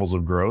certain levels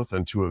of growth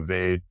and to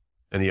evade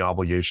any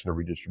obligation to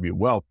redistribute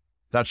wealth.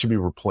 That should be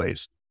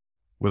replaced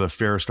with a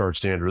Fair Start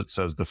standard that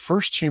says the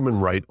first human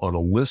right on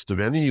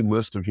any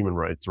list of human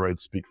rights, the right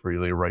to speak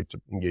freely, a right to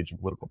engage in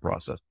political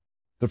process.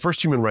 The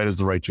first human right is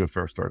the right to a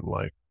fair start in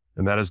life.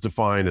 And that is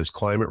defined as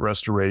climate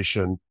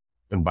restoration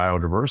and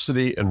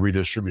biodiversity and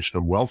redistribution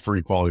of wealth for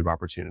equality of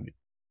opportunity.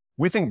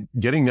 We think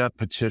getting that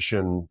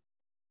petition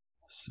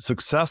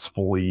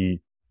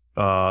successfully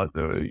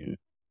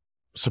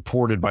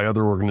supported by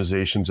other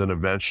organizations and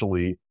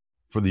eventually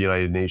for the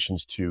United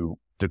Nations to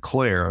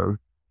declare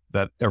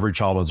that every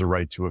child has a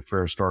right to a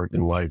fair start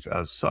in life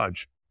as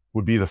such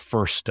would be the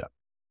first step.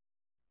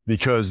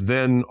 Because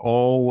then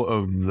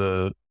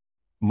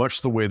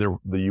much the way the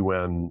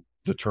UN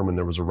determined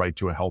there was a right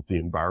to a healthy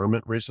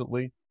environment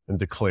recently and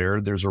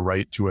declared there's a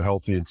right to a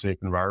healthy and safe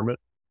environment,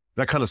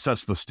 that kind of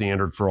sets the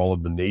standard for all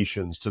of the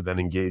nations to then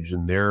engage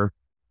in their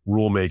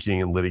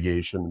rulemaking and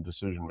litigation and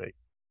decision making.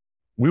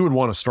 We would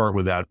want to start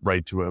with that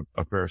right to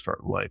a fair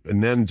start in life.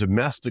 And then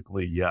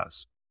domestically,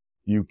 yes,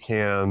 you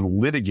can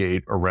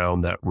litigate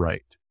around that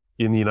right.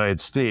 In the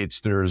United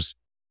States, there's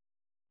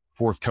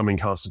forthcoming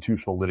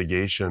constitutional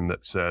litigation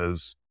that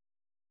says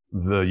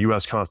the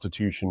U.S.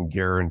 Constitution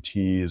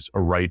guarantees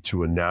a right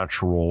to a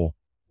natural,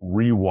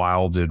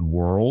 rewilded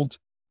world.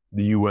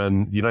 The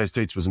United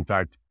States was in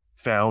fact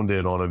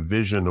founded on a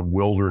vision of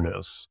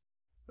wilderness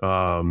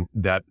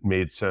that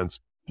made sense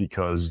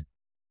because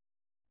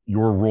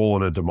your role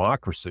in a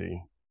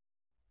democracy,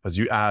 as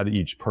you add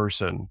each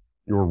person,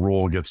 your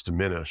role gets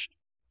diminished.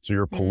 So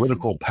your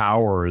political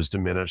power is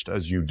diminished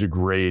as you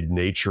degrade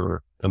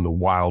nature and the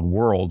wild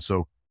world.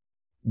 So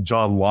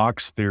John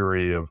Locke's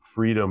theory of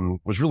freedom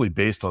was really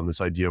based on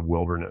this idea of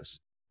wilderness.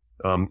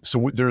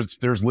 So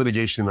there's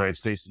litigation in the United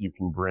States that you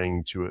can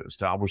bring to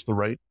establish the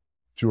right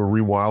to a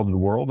rewilded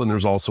world. And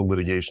there's also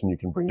litigation you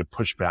can bring to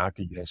push back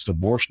against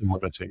abortion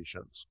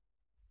limitations.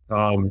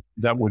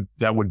 That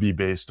would be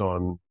based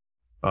on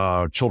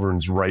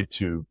children's right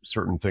to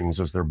certain things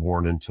as they're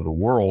born into the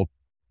world.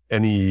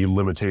 Any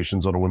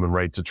limitations on a woman's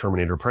right to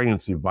terminate her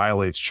pregnancy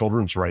violates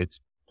children's rights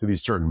to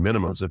these certain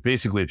minimums.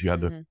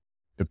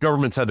 If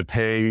governments had to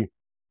pay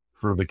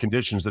for the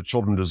conditions that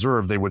children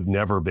deserve, they would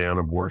never ban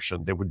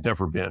abortion. They would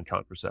never ban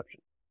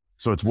contraception.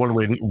 So it's one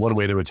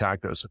way to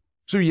attack this.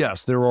 So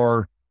yes, there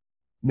are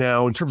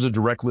now, in terms of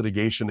direct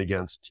litigation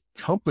against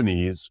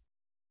companies,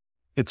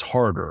 it's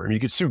harder. I mean, you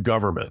could sue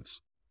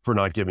governments for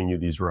not giving you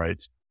these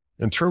rights.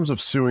 In terms of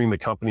suing the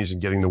companies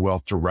and getting the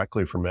wealth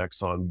directly from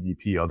Exxon,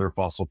 BP, other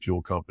fossil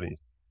fuel companies,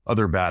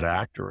 other bad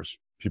actors,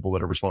 people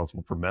that are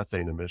responsible for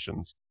methane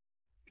emissions,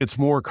 it's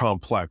more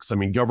complex. I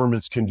mean,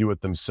 governments can do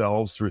it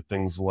themselves through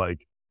things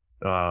like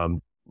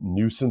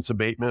nuisance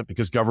abatement,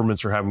 because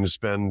governments are having to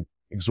spend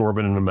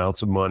exorbitant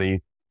amounts of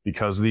money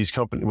because of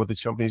what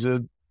these companies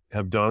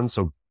have done.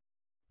 So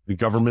the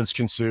governments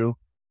can sue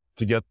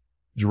to get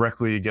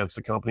directly against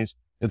the companies.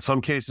 In some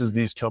cases,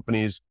 these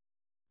companies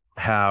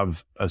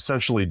have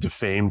essentially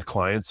defamed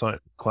climate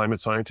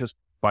scientists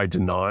by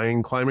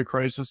denying climate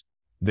crisis.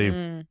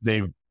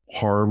 They've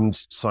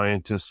harmed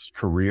scientists'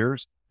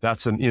 careers.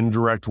 That's an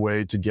indirect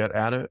way to get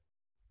at it.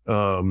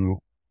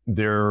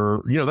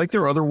 There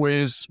are other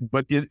ways,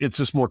 but it's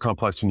just more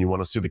complex when you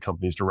want to sue the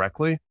companies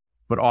directly.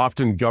 but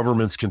often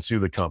governments can sue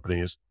the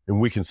companies and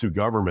we can sue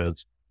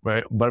governments,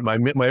 right? But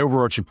my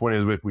overarching point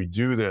is if we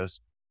do this,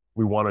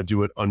 we want to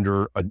do it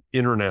under an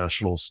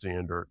international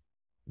standard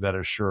that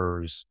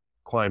assures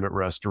climate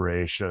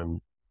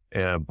restoration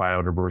and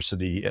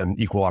biodiversity and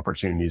equal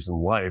opportunities in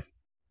life.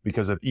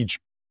 Because if each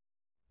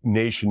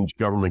nation, each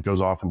government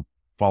goes off and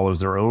follows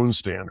their own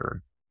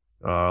standard,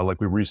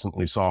 like we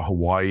recently saw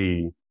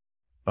Hawaii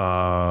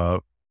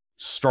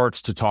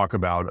starts to talk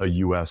about a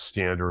U.S.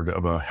 standard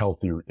of a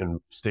healthy and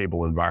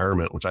stable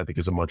environment, which I think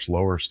is a much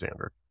lower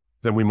standard,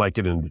 then we might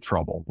get into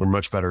trouble. We're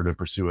much better to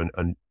pursue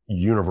a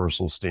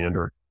universal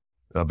standard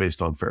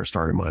based on fair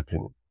start, in my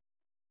opinion.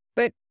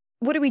 But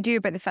what do we do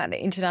about the fact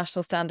that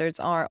international standards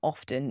are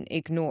often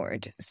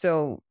ignored?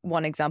 So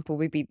one example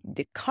would be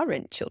the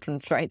current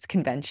Children's Rights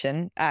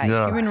Convention,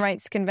 Human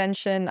Rights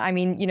Convention. I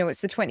mean, it's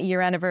the 20-year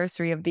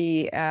anniversary of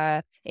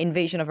the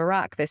invasion of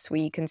Iraq this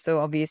week. And so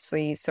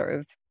obviously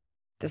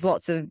there's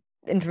lots of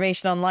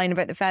information online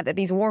about the fact that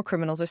these war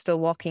criminals are still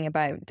walking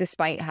about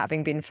despite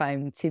having been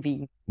found to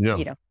be,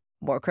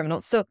 war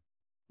criminals. So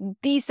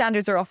these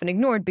standards are often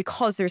ignored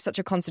because there's such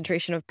a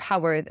concentration of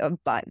power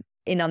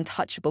in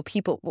untouchable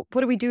people.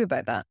 What do we do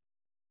about that?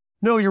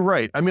 No, you're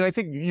right. I mean, I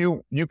think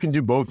you can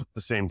do both at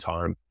the same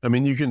time. I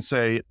mean, you can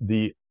say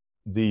we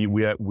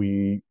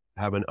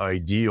have an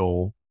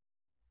ideal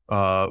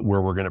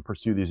where we're going to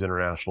pursue these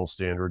international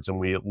standards, and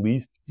we at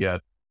least get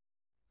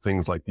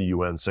things like the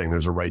UN saying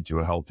there's a right to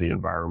a healthy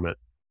environment.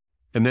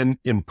 And then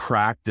in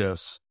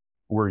practice,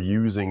 we're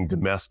using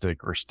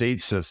domestic or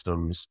state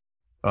systems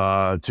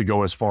to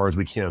go as far as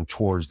we can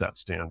towards that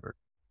standard.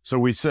 So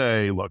we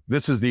say, look,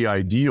 this is the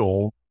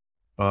ideal,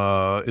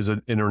 is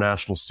an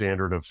international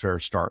standard of fair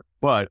start.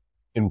 But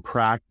in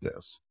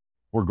practice,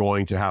 we're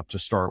going to have to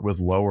start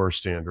with lower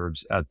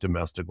standards at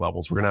domestic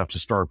levels. We're going to have to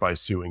start by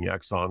suing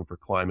Exxon for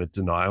climate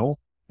denial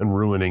and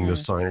ruining the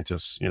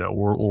scientists,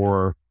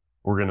 or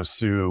we're going to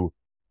sue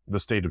the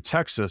state of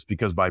Texas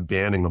because by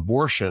banning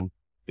abortion,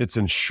 it's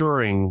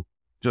ensuring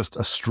just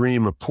a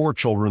stream of poor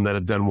children that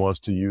it then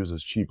wants to use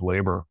as cheap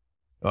labor.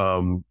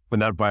 And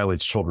that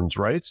violates children's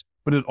rights,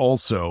 but it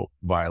also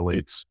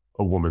violates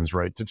a woman's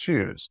right to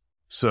choose.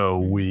 So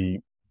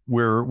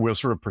we'll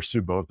sort of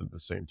pursue both at the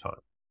same time.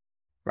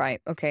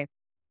 Right. Okay.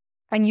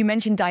 And you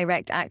mentioned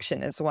direct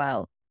action as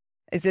well.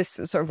 Is this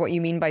sort of what you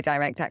mean by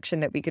direct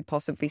action that we could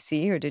possibly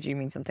see, or did you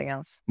mean something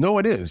else? No,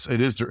 it is. It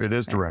is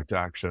direct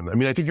action. I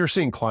mean, I think you're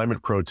seeing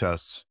climate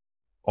protests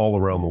all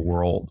around the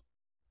world.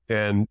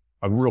 And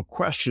a real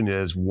question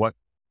is, what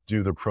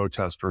do the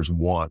protesters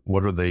want?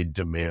 What are they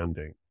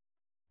demanding?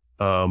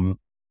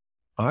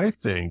 I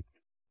think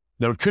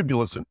now it could be,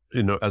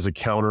 as a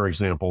counter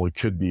example, it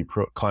could be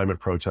climate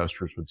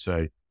protesters would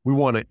say, we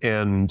want to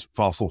end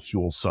fossil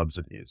fuel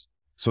subsidies.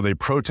 So they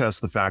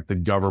protest the fact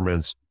that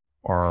governments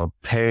are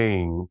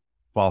paying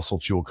fossil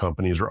fuel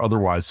companies or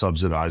otherwise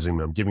subsidizing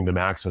them, giving them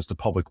access to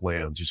public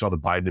lands. You saw the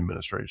Biden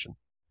administration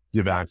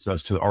give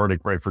access to the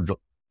Arctic, right?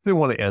 They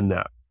want to end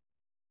that.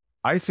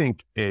 I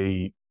think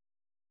a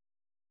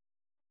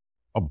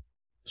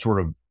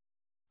sort of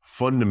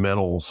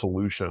fundamental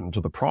solution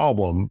to the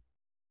problem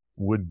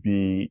would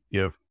be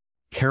if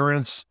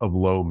parents of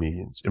low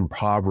means,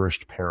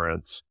 impoverished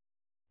parents,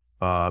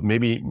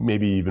 maybe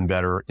even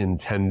better,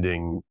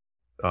 intending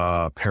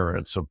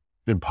parents of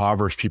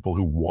impoverished people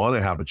who want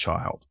to have a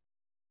child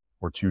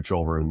or two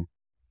children,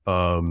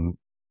 and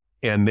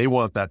they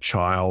want that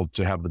child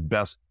to have the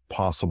best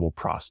possible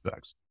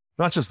prospects.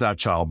 Not just that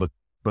child, but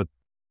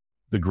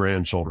the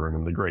grandchildren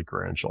and the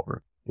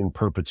great-grandchildren in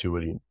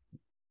perpetuity.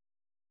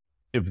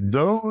 If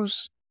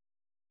those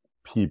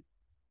people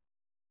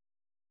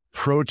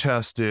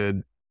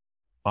protested,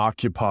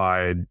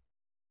 occupied,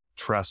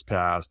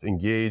 trespassed,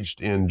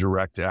 engaged in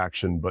direct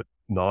action, but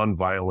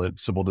nonviolent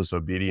civil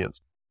disobedience,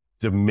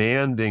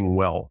 demanding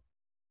wealth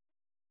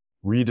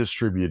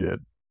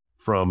redistributed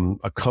from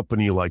a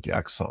company like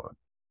Exxon,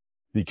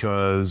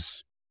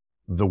 because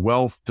the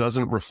wealth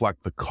doesn't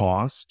reflect the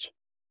cost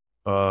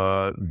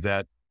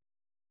that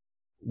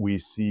we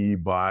see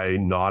by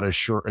not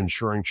ensuring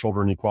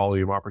children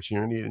equality of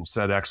opportunity.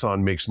 Instead,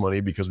 Exxon makes money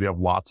because we have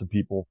lots of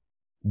people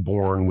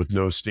born with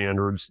no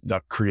standards.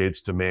 That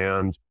creates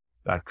demand.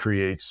 That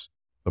creates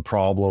the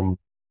problem.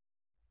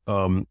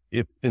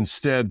 If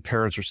instead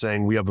parents are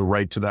saying we have the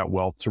right to that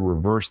wealth to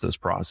reverse this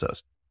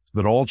process,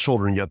 that all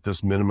children get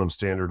this minimum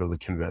standard of the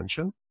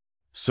convention,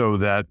 so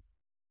that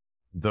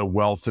the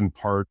wealth in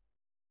part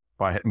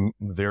by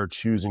their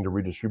choosing to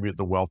redistribute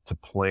the wealth to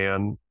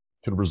plan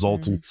could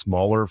result in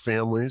smaller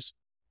families,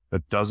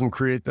 that doesn't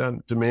create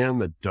that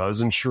demand, that does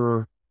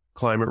ensure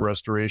climate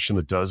restoration,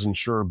 that does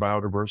ensure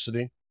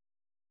biodiversity.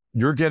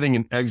 You're getting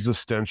an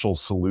existential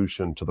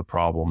solution to the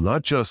problem,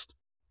 not just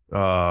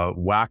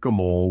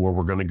whack-a-mole where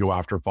we're going to go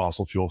after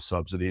fossil fuel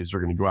subsidies, we're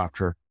going to go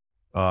after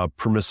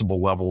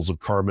permissible levels of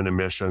carbon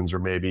emissions or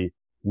maybe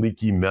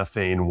leaky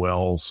methane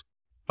wells.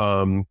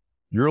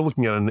 You're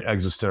looking at an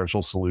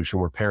existential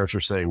solution where parents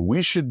are saying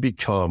we should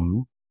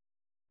become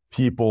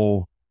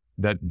people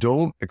that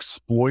don't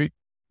exploit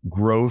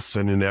growth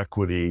and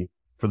inequity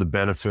for the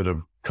benefit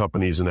of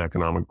companies and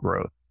economic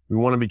growth. We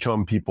want to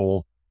become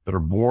people that are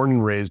born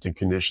and raised in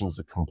conditions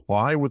that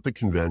comply with the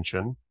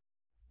convention,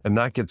 and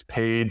that gets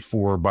paid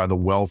for by the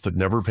wealth that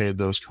never paid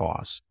those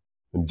costs.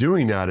 And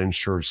doing that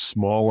ensures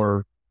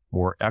smaller,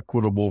 more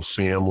equitable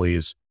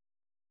families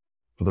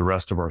for the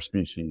rest of our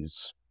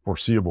species'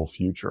 foreseeable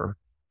future.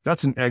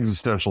 That's an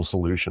existential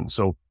solution.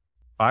 So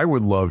I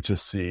would love to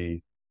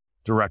see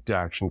direct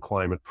action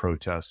climate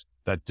protests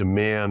that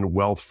demand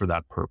wealth for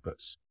that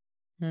purpose.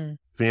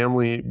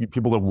 Family,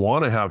 people that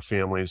want to have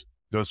families,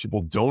 those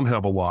people don't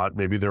have a lot.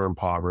 Maybe they're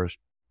impoverished,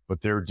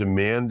 but they're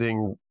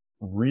demanding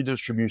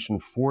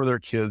redistribution for their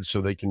kids so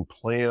they can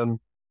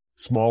plan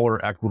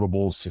smaller,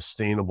 equitable,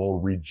 sustainable,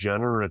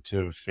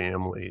 regenerative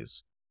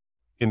families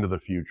into the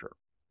future.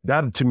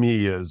 That to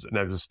me is an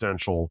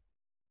existential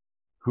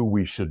who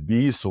we should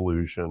be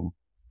solution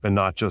and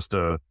not just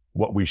a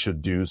what we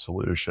should do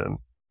solution.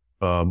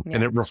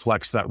 And it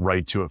reflects that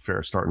right to a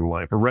fair start in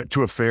life, a right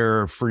to a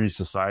fair, free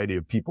society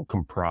of people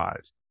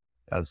comprised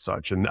as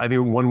such. And I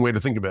think one way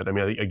to think about it, I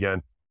mean,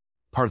 again,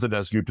 Partha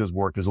Gupta's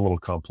work is a little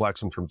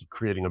complex in terms of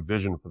creating a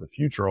vision for the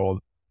future,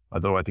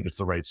 although I think it's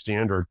the right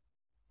standard.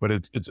 But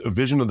it's a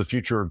vision of the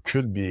future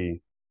could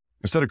be,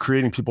 instead of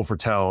creating people for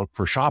town,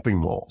 for shopping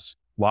malls,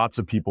 lots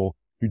of people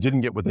who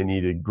didn't get what they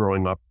needed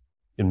growing up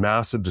in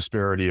massive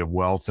disparity of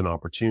wealth and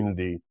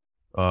opportunity.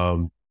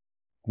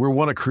 We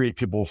want to create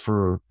people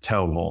for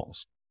town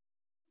halls,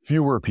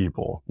 fewer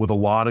people with a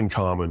lot in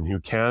common who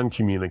can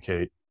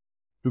communicate,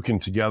 who can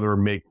together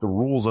make the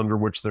rules under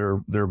which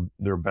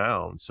they're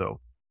bound. So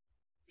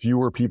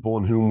fewer people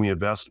in whom we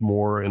invest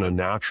more in a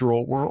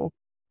natural world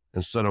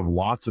instead of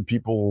lots of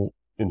people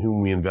in whom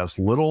we invest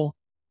little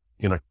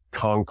in a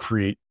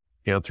concrete,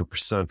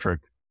 anthropocentric,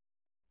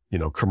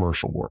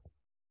 commercial world.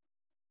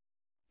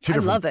 I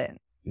love it.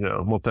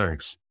 Well,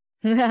 thanks.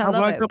 I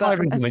love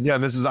it.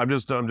 Again,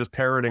 I'm just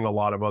parroting a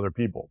lot of other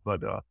people,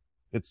 but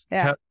it's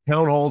town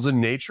halls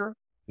in nature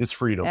is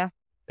freedom,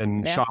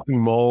 and shopping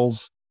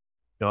malls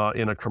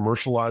in a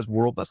commercialized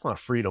world, that's not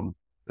freedom.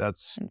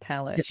 That's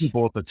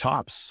people at the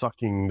top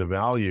sucking the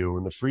value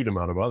and the freedom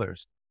out of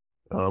others.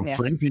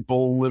 Free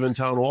people live in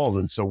town halls,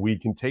 and so we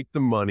can take the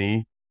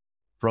money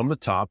from the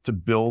top to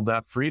build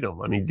that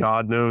freedom. I mean,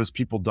 God knows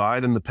people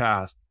died in the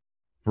past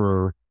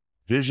for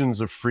visions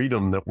of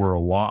freedom that were a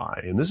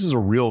lie. And this is a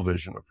real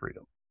vision of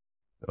freedom.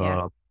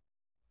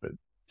 It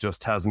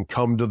just hasn't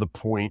come to the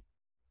point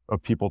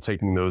of people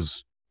taking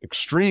those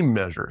extreme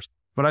measures.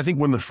 But I think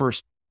when the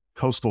first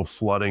coastal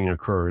flooding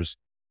occurs,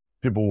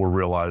 people will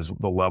realize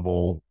the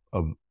level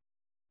of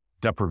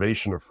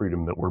deprivation of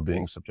freedom that we're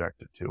being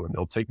subjected to, and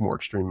they'll take more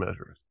extreme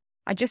measures.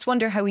 I just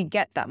wonder how we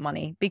get that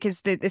money,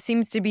 because there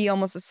seems to be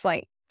almost a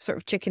slight sort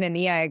of chicken and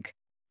the egg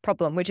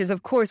problem, which is,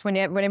 of course,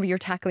 whenever you're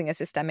tackling a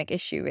systemic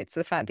issue, it's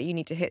the fact that you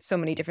need to hit so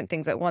many different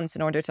things at once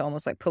in order to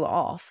almost like pull it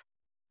off.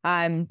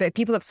 But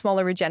people have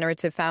smaller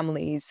regenerative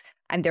families,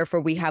 and therefore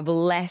we have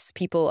less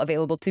people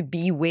available to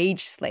be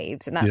wage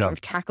slaves, and that sort of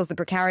tackles the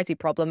precarity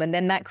problem. And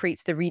then that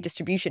creates the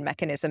redistribution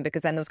mechanism,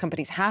 because then those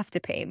companies have to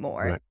pay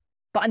more. Right.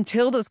 But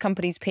until those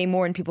companies pay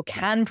more and people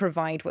can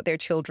provide what their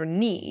children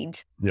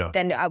need,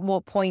 then at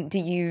what point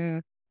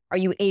are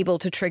you able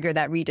to trigger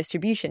that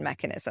redistribution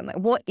mechanism? Like,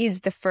 what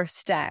is the first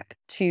step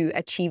to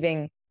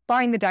achieving,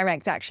 barring the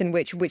direct action,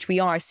 which we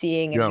are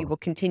seeing and we will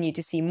continue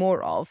to see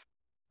more of?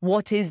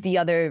 What is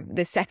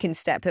the second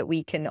step that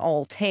we can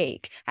all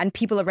take? And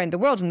people around the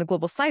world in the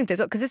global south,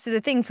 because this is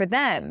the thing for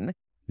them,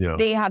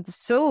 they have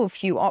so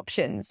few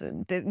options,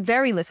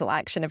 very little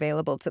action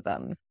available to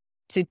them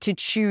to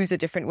choose a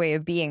different way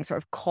of being, sort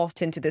of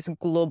caught into this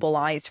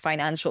globalized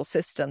financial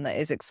system that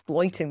is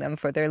exploiting them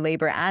for their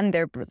labor and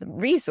their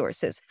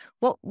resources.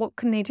 What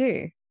can they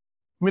do?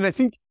 I mean, I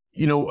think,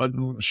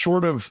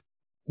 short of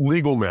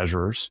legal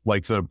measures,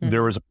 like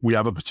we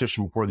have a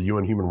petition before the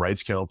UN Human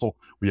Rights Council.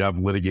 We have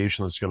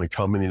litigation that's going to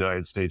come in the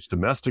United States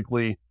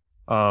domestically.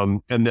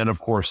 And then, of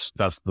course,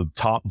 that's the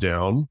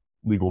top-down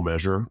legal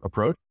measure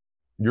approach.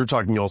 You're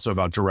talking also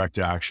about direct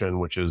action,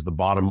 which is the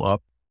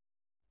bottom-up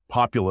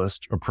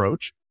populist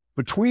approach.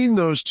 Between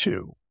those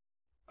two,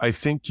 I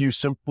think you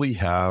simply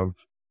have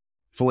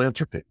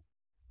philanthropy,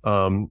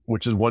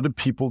 which is what do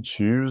people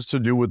choose to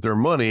do with their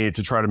money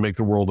to try to make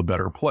the world a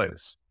better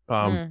place.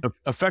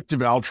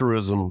 Effective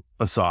altruism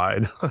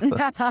aside,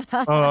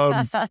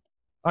 I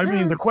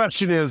mean, the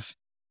question is,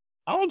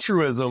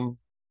 altruism,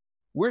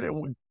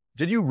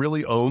 did you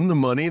really own the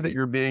money that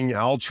you're being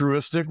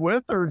altruistic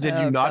with, or did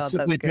you not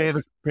simply pay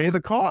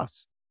the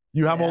costs?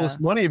 You have all this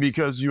money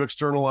because you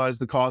externalize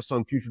the cost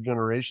on future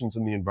generations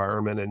and the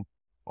environment and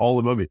all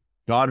of it.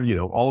 God,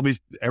 all of these,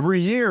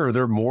 every year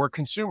there are more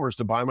consumers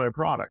to buy my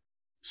product.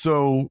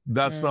 So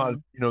that's not,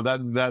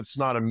 that's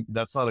not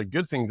a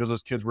good thing, because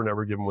those kids were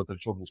never given what the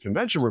Children's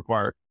Convention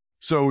required.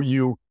 So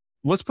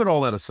let's put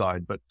all that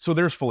aside. But so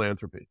there's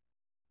philanthropy.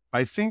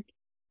 I think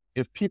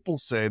if people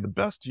say the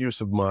best use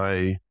of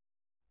my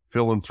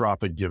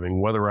philanthropic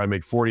giving, whether I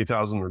make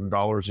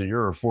 $40,000 a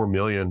year or $4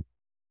 million,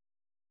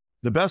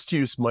 the best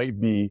use might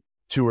be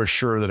to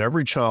assure that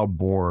every child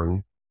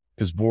born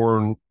is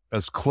born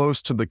as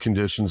close to the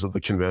conditions of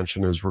the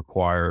convention as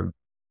required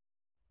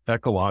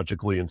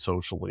ecologically and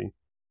socially.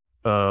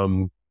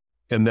 And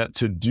that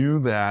to do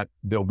that,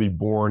 they'll be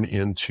born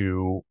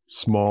into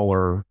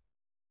smaller,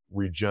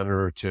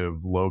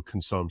 regenerative, low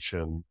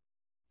consumption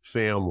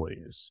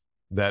families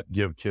that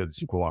give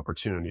kids equal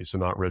opportunities. So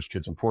not rich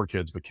kids and poor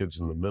kids, but kids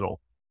in the middle.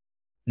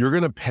 You're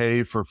going to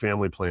pay for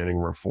family planning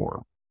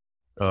reform.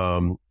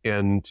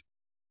 And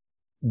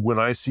when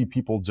I see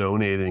people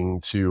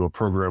donating to a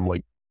program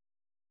like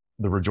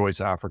the Rejoice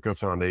Africa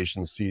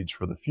Foundation Seeds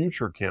for the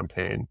Future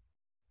campaign,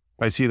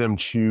 I see them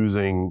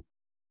choosing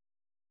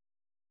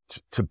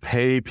to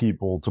pay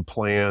people to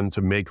plan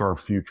to make our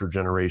future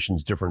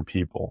generations different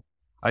people.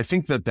 I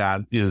think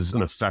that is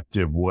an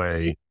effective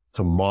way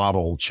to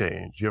model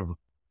change. You have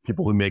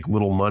people who make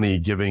little money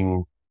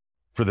giving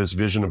for this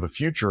vision of a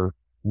future.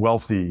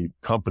 Wealthy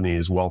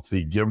companies,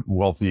 wealthy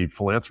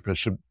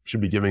philanthropists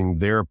should be giving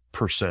their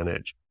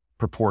proportionate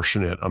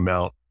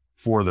amount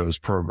for those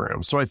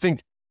programs. So I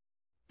think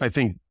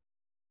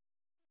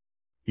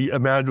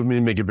imagine, me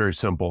make it very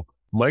simple.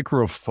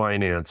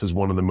 Microfinance is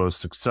one of the most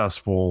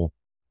successful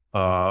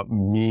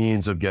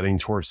means of getting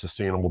towards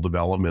sustainable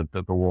development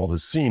that the world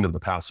has seen in the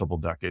past several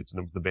decades, and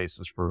it was the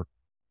basis for,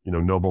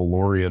 Nobel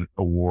laureate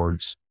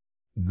awards.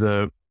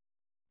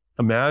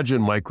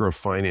 Imagine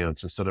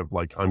microfinance instead of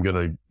like, I'm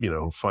going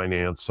to,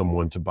 finance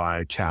someone to buy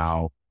a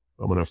cow.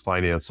 I'm going to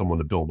finance someone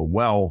to build a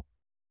well.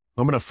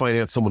 I'm going to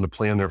finance someone to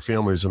plan their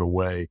families in a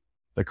way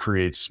that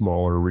creates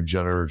smaller,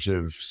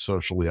 regenerative,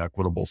 socially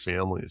equitable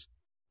families.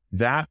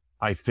 That,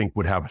 I think,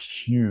 would have a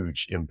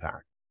huge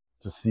impact.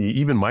 To see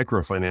even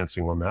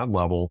microfinancing on that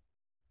level,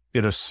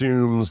 it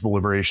assumes the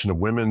liberation of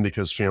women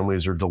because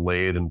families are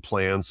delayed and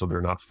planned, so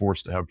they're not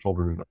forced to have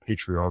children in a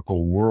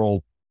patriarchal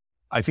world.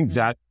 I think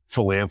that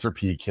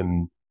philanthropy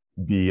can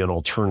be an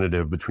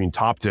alternative between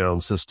top-down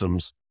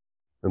systems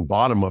and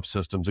bottom-up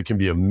systems. It can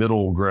be a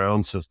middle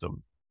ground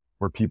system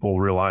where people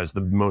realize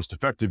the most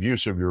effective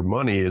use of your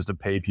money is to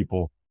pay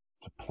people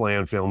to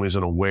plan families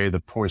in a way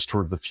that points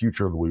toward the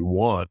future that we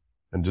want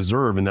and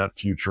deserve. And that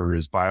future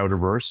is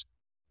biodiverse,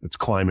 it's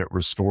climate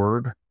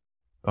restored,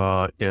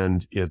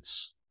 and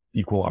it's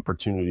equal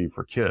opportunity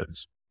for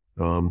kids.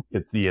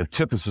 It's the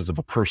antithesis of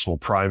a personal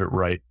private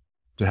right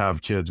to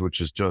have kids, which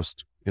is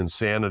just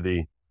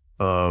insanity.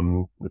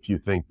 If you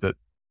think that,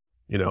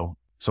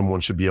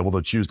 someone should be able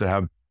to choose to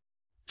have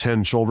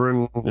 10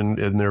 children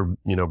and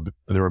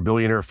they're a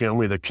billionaire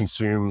family that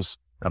consumes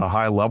at a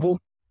high level,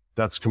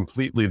 that's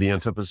completely the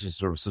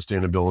antithesis of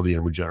sustainability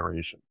and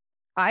regeneration.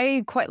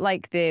 I quite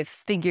like the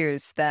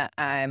figures that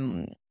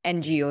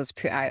NGOs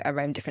put out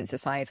around different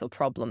societal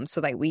problems.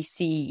 So like we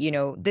see,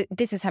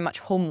 this is how much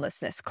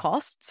homelessness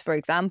costs, for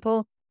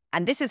example,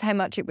 and this is how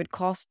much it would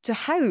cost to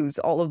house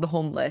all of the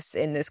homeless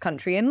in this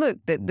country. And look,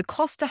 the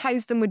cost to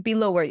house them would be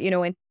lower,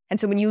 and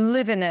so when you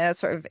live in a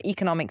sort of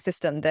economic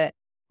system that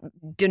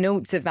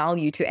denotes a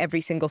value to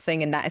every single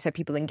thing, and that is how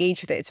people engage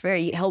with it, it's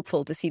very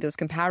helpful to see those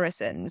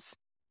comparisons.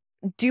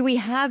 Do we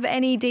have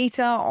any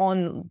data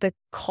on the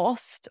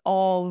cost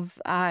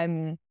of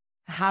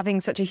having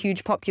such a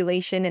huge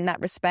population in that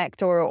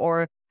respect,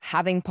 or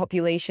having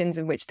populations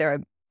in which there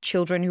are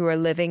children who are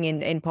living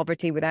in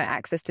poverty without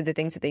access to the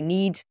things that they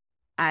need?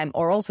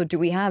 Or also, do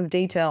we have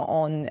data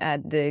on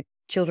the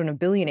children of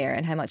billionaire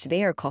and how much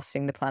they are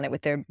costing the planet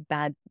with their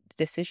bad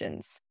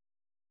decisions?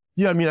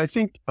 Yeah, I mean, I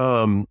think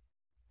I'm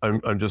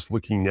just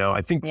looking now.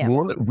 I think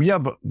we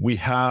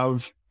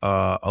have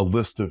a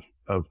list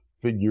of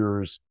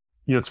figures.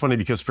 It's funny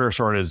because fair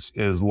start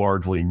is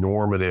largely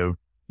normative.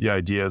 The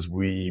idea is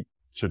we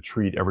should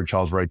treat every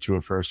child's right to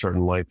a fair start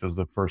in life as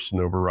the first and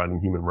overriding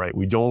human right.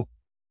 We don't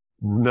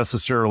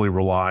necessarily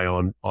rely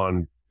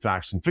on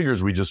facts and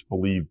figures. We just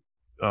believe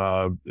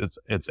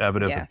it's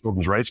evident. The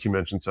Children's Rights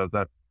Convention says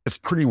that. It's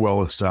pretty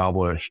well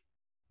established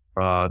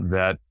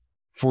that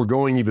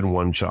foregoing even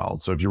one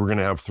child. So if you were going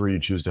to have 3, you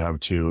choose to have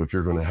 2. If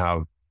you're going to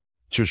have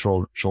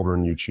 2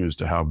 children, you choose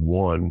to have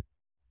 1.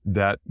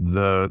 That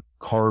the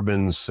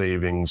carbon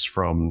savings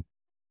from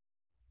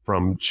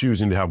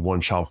choosing to have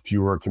 1 child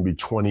fewer can be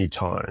 20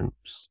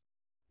 times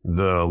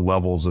the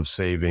levels of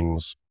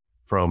savings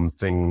from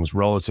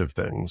relative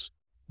things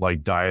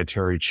like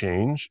dietary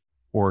change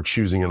or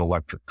choosing an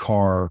electric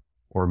car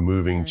or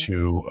moving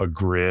to a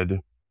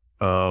grid.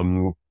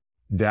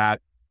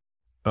 That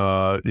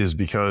is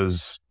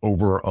because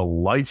over a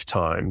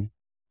lifetime,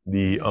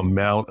 the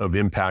amount of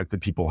impact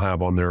that people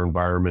have on their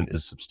environment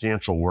is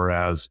substantial,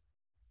 whereas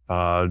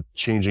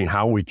changing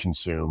how we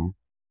consume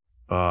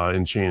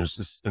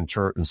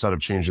instead of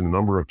changing the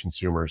number of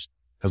consumers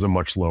has a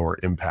much lower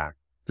impact.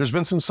 There's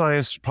been some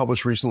science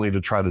published recently to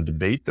try to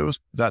debate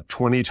that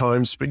 20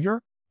 times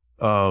figure.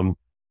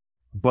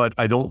 But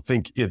I don't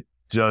think it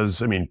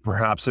does. I mean,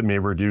 perhaps it may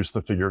reduce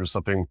the figure to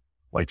something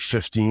like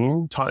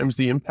 15 times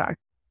the impact.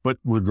 But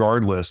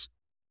regardless,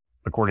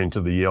 according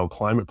to the Yale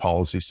Climate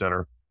Policy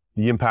Center,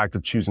 the impact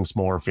of choosing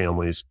smaller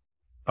families,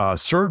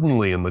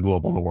 certainly in the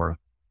global north,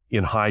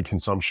 in high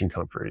consumption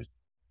countries,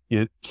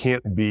 it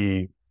can't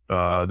be,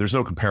 there's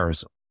no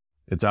comparison.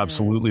 It's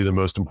absolutely the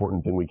most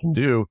important thing we can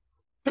do.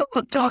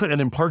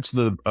 And in parts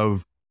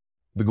of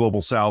the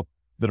global south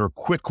that are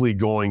quickly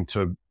going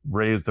to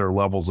raise their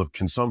levels of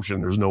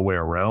consumption, there's no way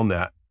around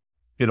that.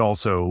 It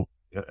also,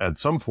 at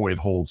some point,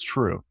 holds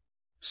true.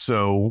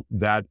 So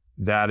that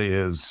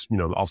is,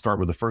 I'll start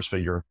with the first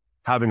figure.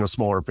 Having a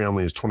smaller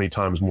family is 20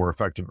 times more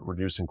effective at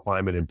reducing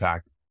climate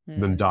impact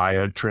than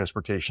diet,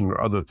 transportation,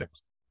 or other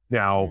things.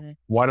 Now,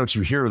 why don't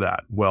you hear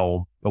that?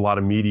 Well, a lot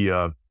of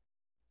media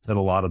and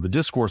a lot of the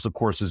discourse, of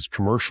course, is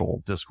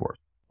commercial discourse.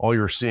 All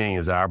you're seeing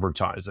is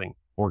advertising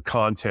or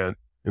content.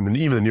 And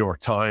even the New York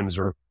Times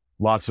or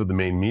lots of the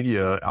main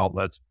media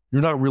outlets,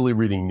 you're not really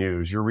reading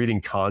news. You're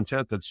reading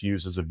content that's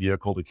used as a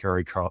vehicle to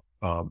carry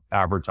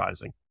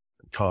advertising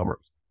and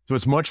commerce. So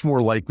it's much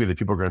more likely that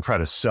people are going to try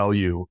to sell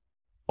you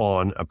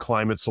on a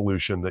climate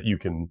solution that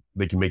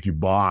they can make you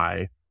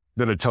buy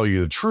than to tell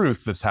you the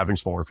truth that's having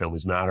smaller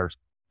families matters.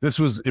 This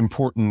was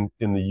important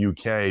in the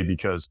UK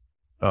because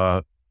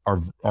our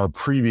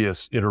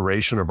previous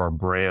iteration of our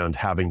brand,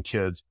 Having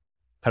Kids,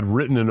 had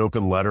written an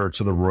open letter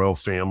to the royal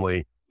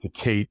family, to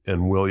Kate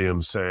and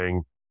William,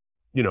 saying,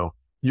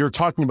 you're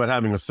talking about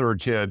having a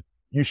third kid.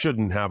 You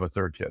shouldn't have a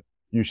third kid.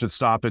 You should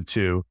stop at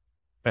 2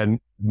 and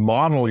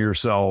model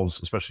yourselves,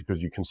 especially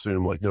because you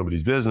consume like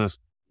nobody's business.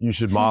 You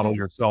should model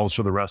yourselves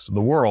for the rest of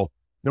the world.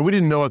 Now, we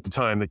didn't know at the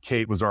time that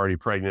Kate was already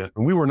pregnant,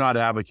 and we were not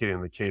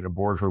advocating that Kate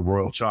abort her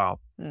royal child.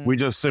 We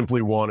just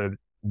simply wanted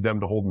them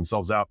to hold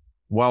themselves out.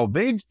 While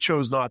they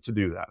chose not to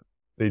do that,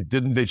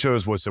 they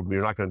chose what said,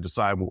 we're not going to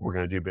decide what we're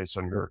going to do based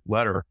on your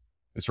letter.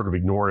 They sort of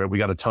ignored it. We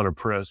got a ton of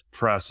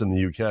press in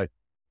the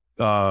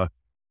UK.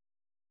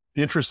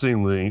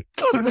 Interestingly,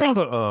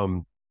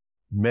 Meghan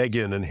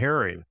and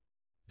Harry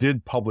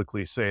did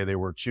publicly say they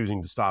were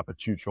choosing to stop at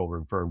 2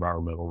 children for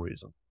environmental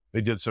reasons.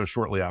 They did so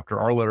shortly after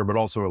our letter, but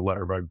also a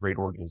letter by a great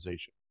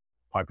organization,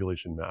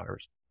 Population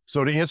Matters.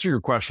 So to answer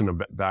your question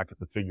back at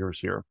the figures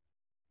here,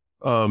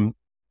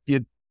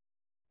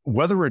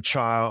 whether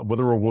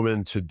a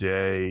woman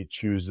today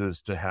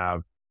chooses to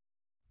have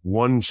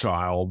 1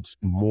 child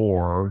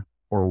more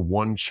or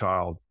 1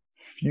 child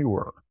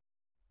fewer,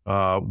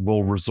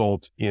 will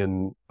result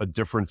in a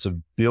difference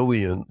of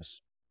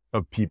billions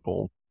of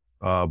people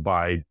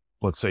by,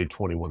 let's say,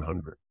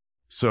 2100.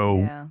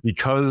 So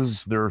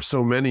because there are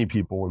so many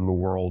people in the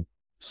world,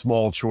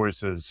 small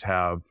choices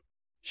have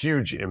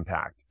huge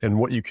impact. And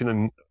what you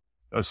can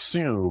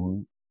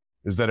assume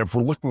is that if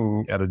we're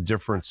looking at a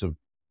difference of,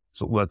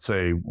 so let's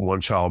say 1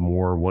 child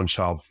more, 1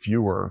 child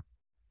fewer,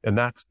 and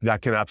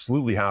that can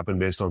absolutely happen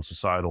based on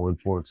societal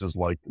influences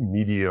like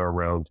media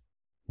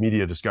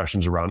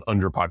discussions around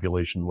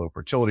underpopulation, low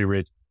fertility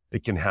rates.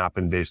 It can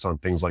happen based on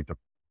things like the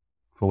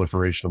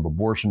proliferation of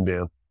abortion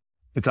bans.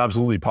 It's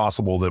absolutely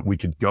possible that we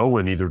could go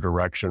in either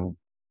direction.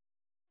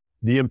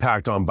 The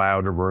impact on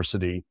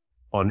biodiversity,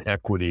 on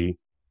equity,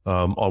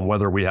 on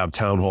whether we have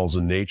town halls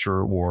in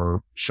nature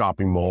or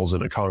shopping malls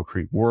in a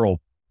concrete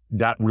world,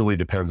 that really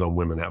depends on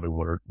women having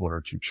 1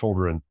 or 2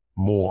 children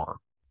more.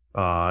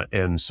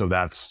 And so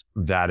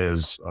that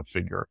is a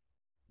figure.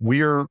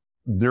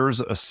 There's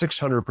a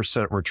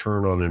 600%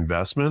 return on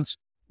investments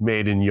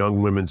made in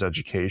young women's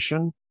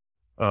education,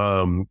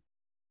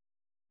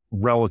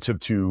 relative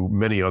to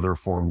many other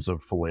forms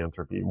of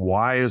philanthropy.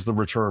 Why is the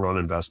return on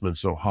investment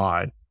so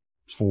high?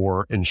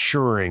 For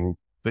ensuring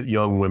that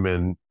young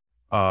women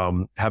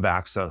have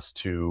access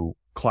to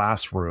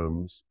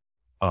classrooms,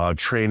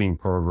 training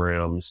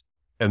programs,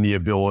 and the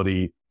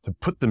ability to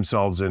put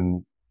themselves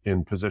in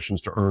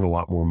positions to earn a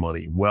lot more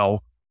money.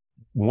 Well,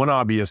 one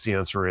obvious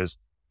answer is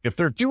if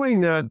they're doing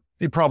that,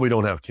 they probably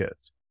don't have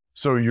kids.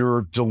 So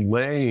you're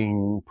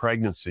delaying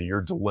pregnancy,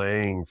 you're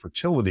delaying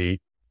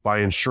fertility by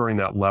ensuring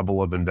that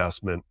level of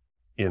investment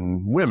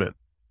in women.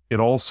 It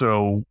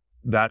also,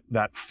 that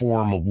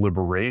form of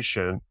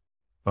liberation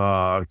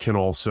can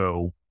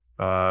also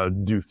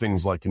do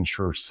things like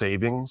ensure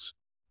savings,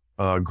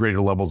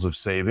 greater levels of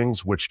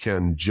savings, which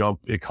can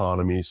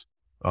jumpstart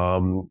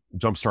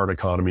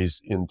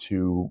economies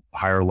into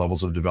higher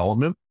levels of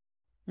development.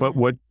 But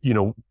what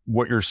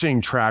you're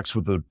seeing tracks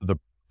with the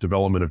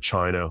development of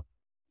China,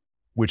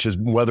 which is,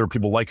 whether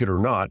people like it or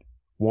not,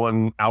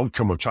 one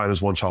outcome of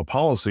China's one-child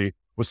policy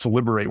was to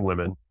liberate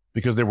women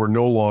because they were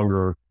no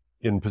longer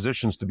in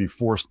positions to be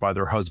forced by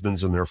their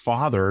husbands and their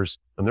fathers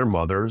and their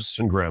mothers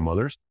and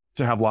grandmothers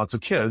to have lots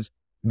of kids.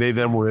 They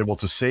then were able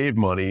to save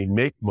money,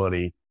 make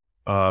money,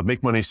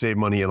 save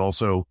money, and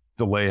also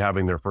delay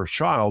having their first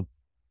child.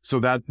 So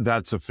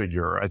that's a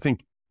figure. I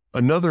think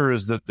another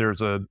is that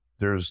there's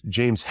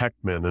James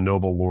Heckman, a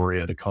Nobel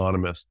laureate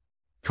economist,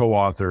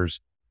 co-authors,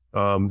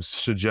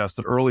 suggest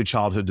that early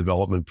childhood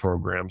development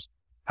programs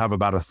have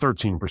about a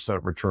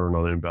 13% return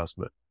on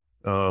investment.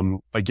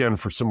 Again,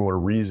 for similar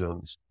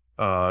reasons.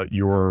 If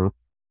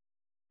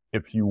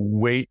you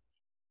wait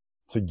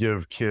to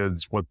give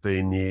kids what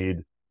they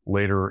need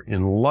later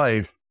in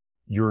life,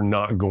 you're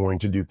not going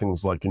to do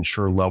things like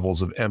ensure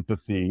levels of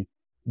empathy,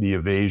 the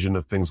evasion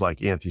of things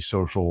like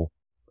antisocial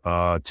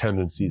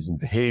tendencies and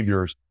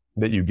behaviors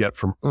that you get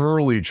from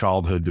early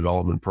childhood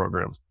development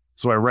programs.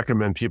 So I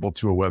recommend people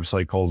to a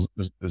website called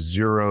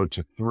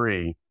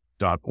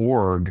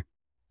 0to3.org,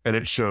 And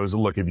it shows,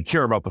 look, if you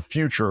care about the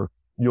future,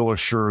 you'll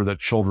assure that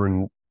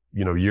children,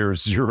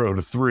 years 0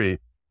 to 3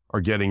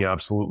 are getting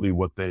absolutely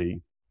what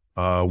they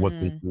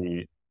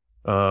need.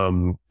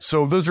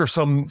 So those are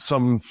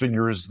some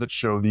figures that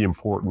show the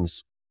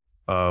importance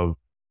of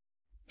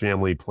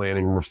family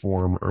planning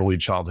reform, early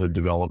childhood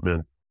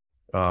development,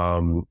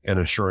 and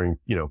assuring,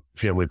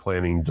 family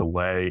planning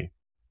delay.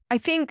 I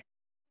think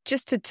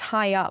just to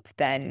tie up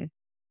then,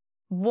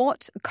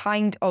 what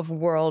kind of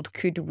world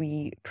could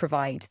we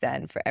provide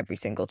then for every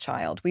single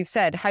child? We've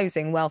said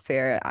housing,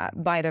 welfare,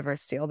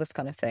 biodiversity, all this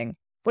kind of thing.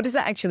 What does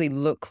that actually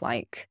look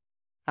like?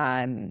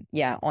 On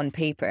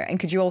paper? And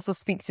could you also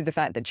speak to the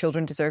fact that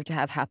children deserve to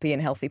have happy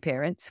and healthy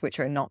parents, which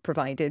are not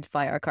provided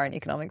by our current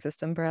economic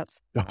system,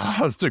 perhaps?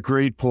 That's a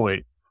great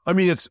point. I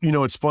mean,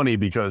 it's funny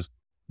because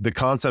the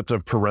concept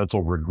of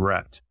parental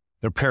regret,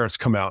 their parents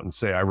come out and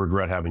say, I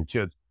regret having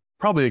kids,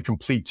 probably a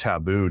complete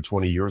taboo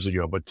 20 years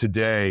ago, but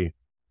today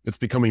it's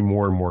becoming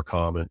more and more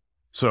common.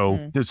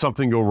 So did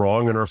something go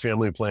wrong in our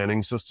family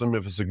planning system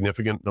if a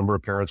significant number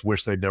of parents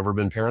wish they'd never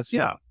been parents?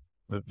 Yeah,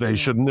 they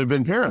shouldn't have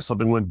been parents.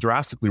 Something went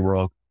drastically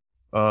wrong.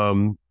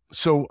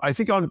 So I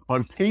think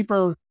on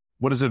paper,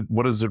 what does it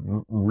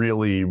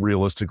really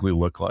realistically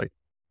look like?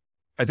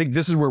 I think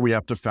this is where we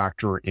have to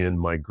factor in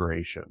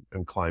migration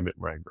and climate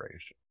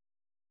migration.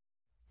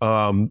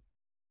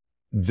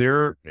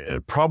 There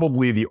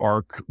probably the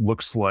arc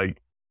looks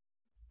like,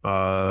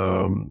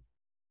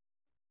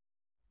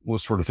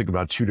 let's sort of think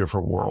about two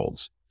different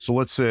worlds. So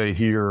let's say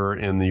here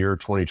in the year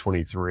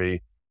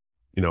 2023,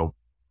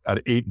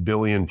 at 8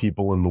 billion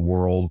people in the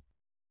world,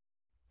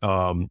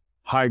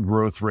 high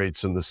growth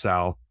rates in the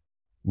South,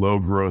 low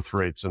growth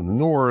rates in the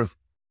North,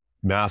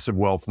 massive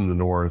wealth in the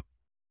North,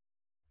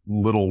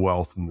 little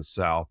wealth in the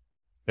South.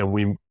 And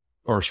we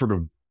are sort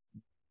of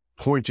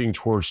pointing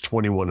towards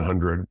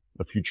 2100,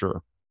 the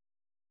future.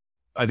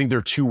 I think there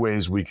are two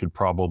ways we could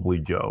probably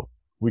go.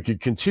 We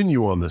could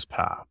continue on this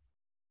path.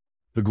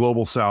 The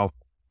global South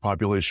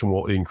population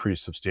will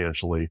increase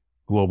substantially.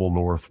 Global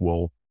North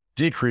will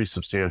decrease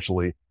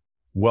substantially.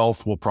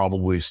 Wealth will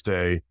probably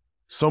stay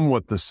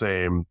somewhat the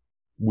same.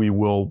 We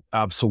will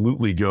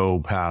absolutely go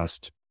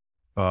past,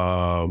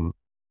 the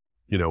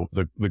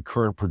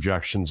current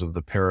projections of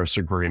the Paris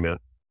Agreement,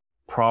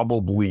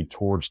 probably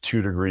towards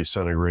 2 degrees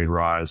centigrade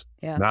rise,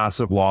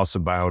 massive loss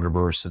of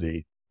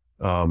biodiversity,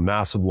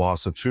 massive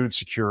loss of food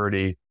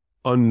security,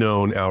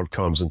 unknown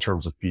outcomes in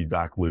terms of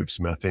feedback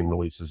loops, methane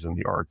releases in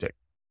the Arctic.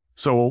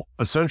 So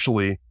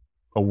essentially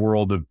a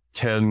world of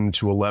 10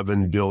 to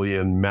 11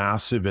 billion,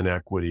 massive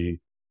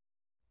inequity,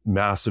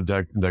 massive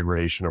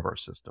degradation of our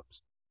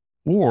systems.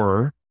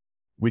 Or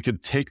we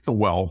could take the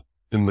wealth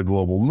in the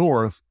global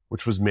North,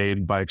 which was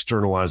made by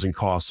externalizing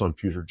costs on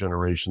future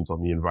generations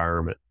on the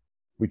environment.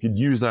 We could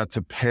use that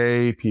to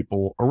pay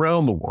people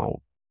around the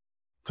world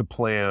to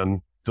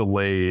plan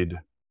delayed,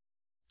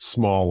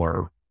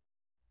 smaller,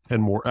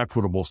 and more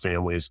equitable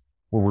families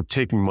where we're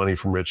taking money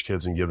from rich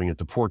kids and giving it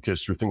to poor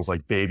kids through things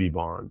like baby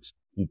bonds.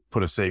 You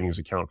put a savings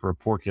account for a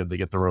poor kid, they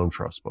get their own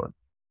trust fund.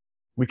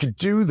 We could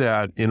do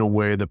that in a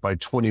way that by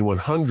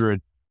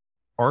 2100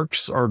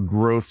 arcs our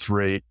growth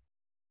rate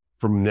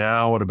from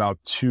now at about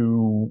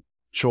 2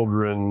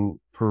 children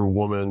per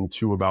woman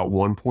to about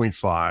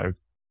 1.5,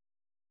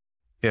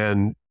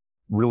 and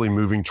really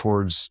moving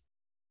towards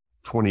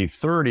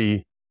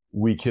 2030,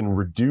 we can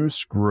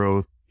reduce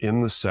growth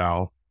in the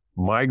South,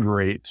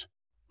 migrate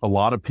a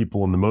lot of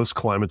people in the most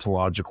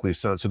climatologically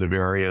sensitive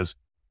areas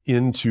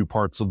into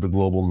parts of the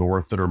global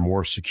North that are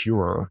more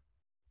secure,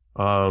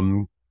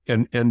 and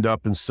end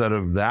up, instead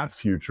of that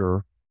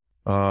future,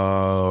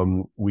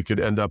 we could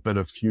end up at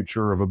a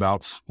future of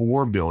about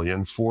 4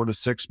 to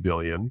 6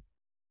 billion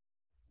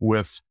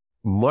with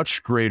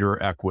much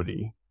greater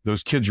equity.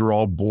 Those kids are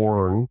all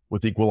born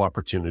with equal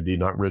opportunity,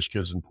 not rich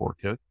kids and poor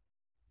kids.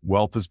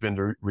 Wealth has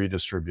been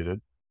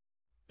redistributed.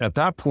 At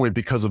that point,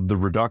 because of the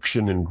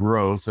reduction in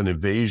growth and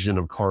evasion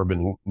of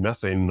carbon,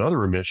 methane, and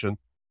other emission,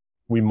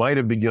 we might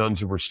have begun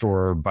to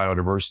restore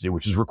biodiversity,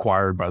 which is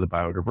required by the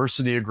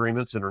biodiversity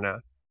agreements,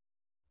 international.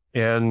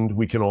 And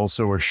we can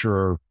also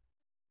assure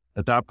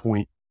at that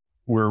point,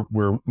 we're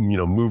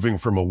moving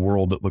from a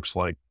world that looks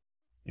like,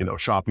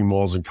 shopping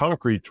malls and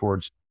concrete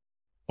towards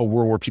a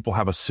world where people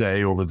have a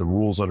say over the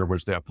rules under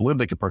which they have to live.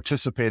 They can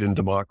participate in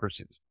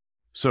democracies.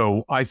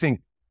 So I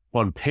think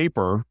on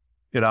paper,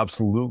 it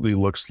absolutely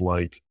looks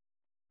like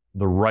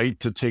the right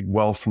to take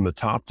wealth from the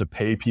top to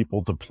pay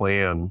people to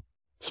plan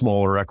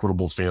smaller,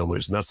 equitable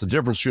families. And that's the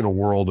difference between a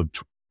world of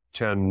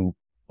 10,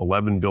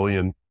 11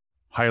 billion,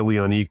 highly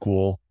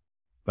unequal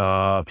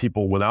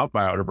people without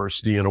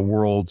biodiversity, and a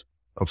world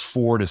of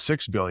 4 to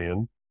 6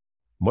 billion,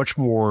 much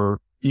more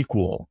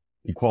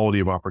equality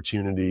of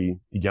opportunity,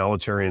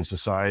 egalitarian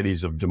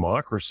societies of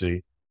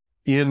democracy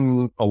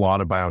in a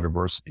lot of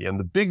biodiversity. And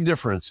the big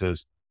difference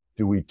is,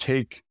 do we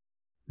take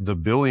the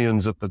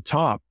billions at the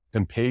top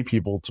and pay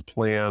people to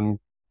plan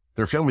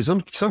their families,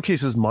 in some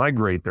cases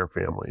migrate their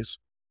families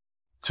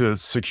to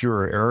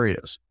secure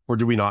areas, or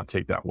do we not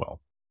take that wealth?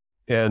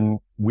 And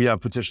we have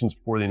petitions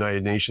before the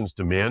United Nations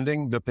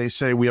demanding that they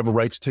say we have a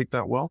right to take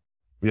that wealth.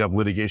 We have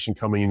litigation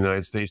coming in the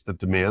United States that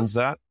demands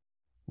that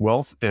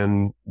wealth.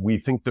 And we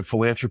think that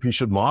philanthropy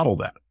should model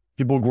that.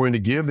 People are going to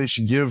give, they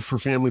should give for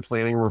family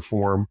planning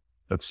reform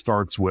that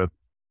starts with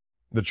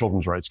the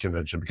Children's Rights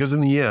Convention. Because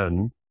in the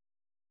end,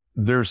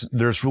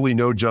 there's really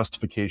no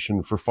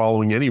justification for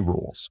following any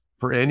rules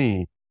for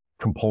any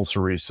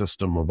compulsory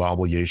system of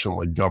obligation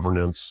like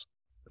governance,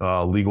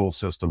 legal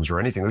systems or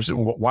anything.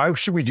 Why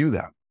should we do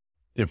that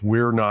if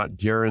we're not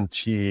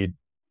guaranteed,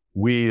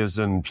 we as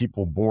in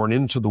people born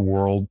into the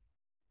world,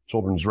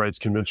 Children's Rights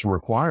Convention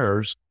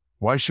requires,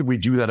 why should we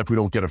do that if we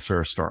don't get a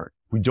fair start?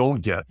 We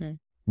don't get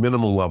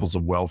minimum levels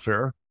of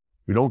welfare.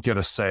 We don't get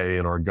a say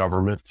in our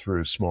government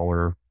through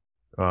smaller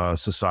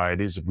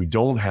societies. If we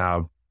don't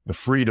have the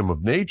freedom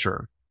of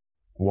nature,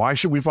 why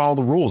should we follow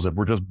the rules if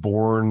we're just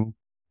born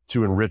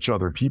to enrich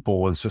other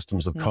people in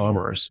systems of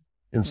commerce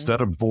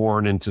instead of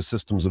born into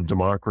systems of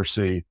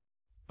democracy?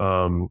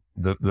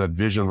 That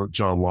vision that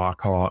John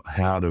Locke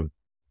had of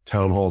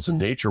town halls in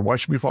nature, why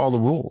should we follow the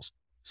rules?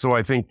 So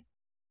I think,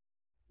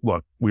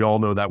 look, we all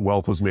know that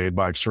wealth was made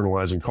by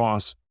externalizing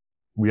costs.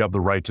 We have the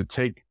right to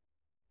take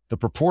the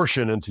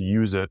proportion and to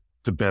use it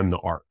to bend the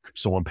arc.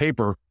 So on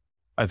paper,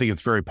 I think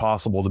it's very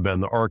possible to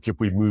bend the arc if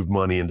we move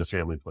money into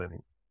family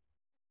planning.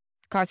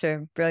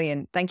 Carter,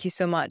 brilliant. Thank you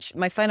so much.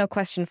 My final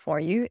question for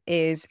you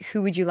is,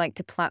 who would you like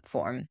to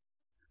platform?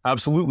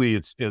 Absolutely.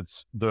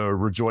 It's the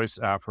Rejoice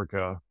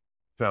Africa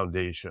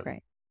Foundation.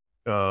 Great.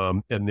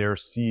 And their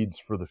Seeds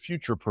for the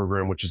Future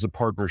program, which is a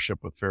partnership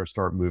with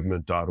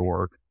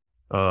fairstartmovement.org.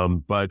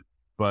 But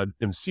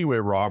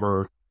Msiwe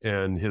Robert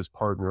and his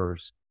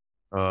partners,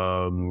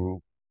 Kabuha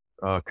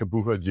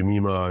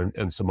Jemima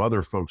and some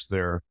other folks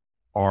there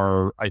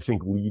are, I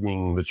think,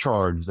 leading the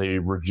charge. They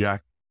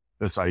reject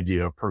this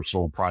idea of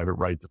personal private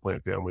right to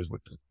plant families,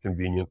 which is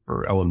convenient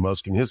for Elon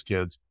Musk and his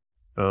kids.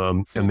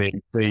 And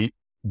they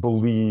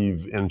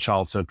believe in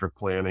child-centric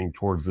planning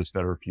towards this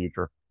better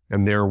future.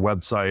 And their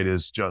website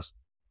is just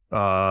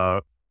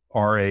rafug.org.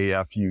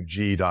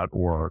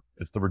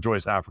 It's the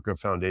Rejoice Africa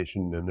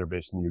Foundation, and they're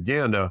based in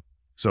Uganda.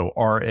 So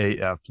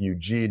rafug.org,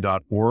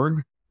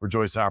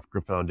 Rejoice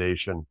Africa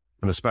Foundation,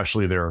 and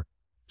especially their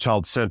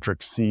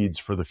child-centric Seeds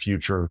for the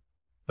Future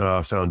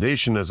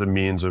foundation as a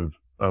means of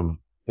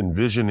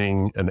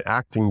envisioning and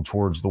acting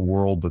towards the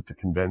world that the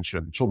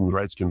convention, Children's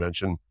Rights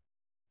Convention,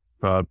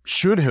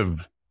 should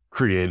have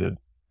created,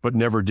 but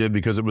never did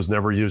because it was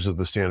never used as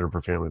the standard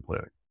for family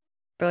planning.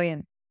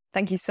 Brilliant.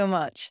 Thank you so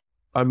much.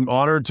 I'm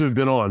honored to have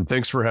been on.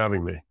 Thanks for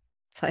having me.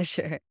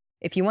 Pleasure.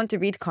 If you want to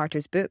read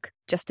Carter's book,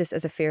 Justice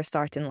as a Fair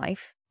Start in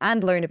Life,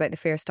 and learn about the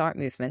Fair Start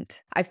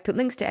movement, I've put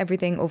links to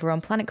everything over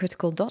on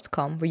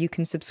planetcritical.com, where you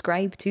can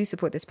subscribe to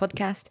support this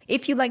podcast.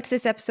 If you liked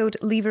this episode,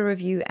 leave a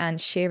review and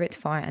share it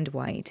far and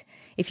wide.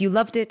 If you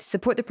loved it,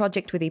 support the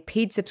project with a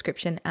paid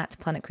subscription at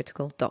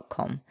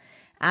planetcritical.com.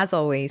 As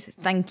always,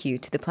 thank you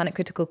to the Planet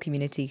Critical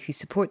community who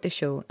support the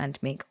show and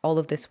make all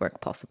of this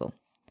work possible.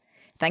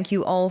 Thank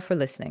you all for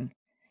listening.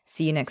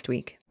 See you next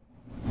week.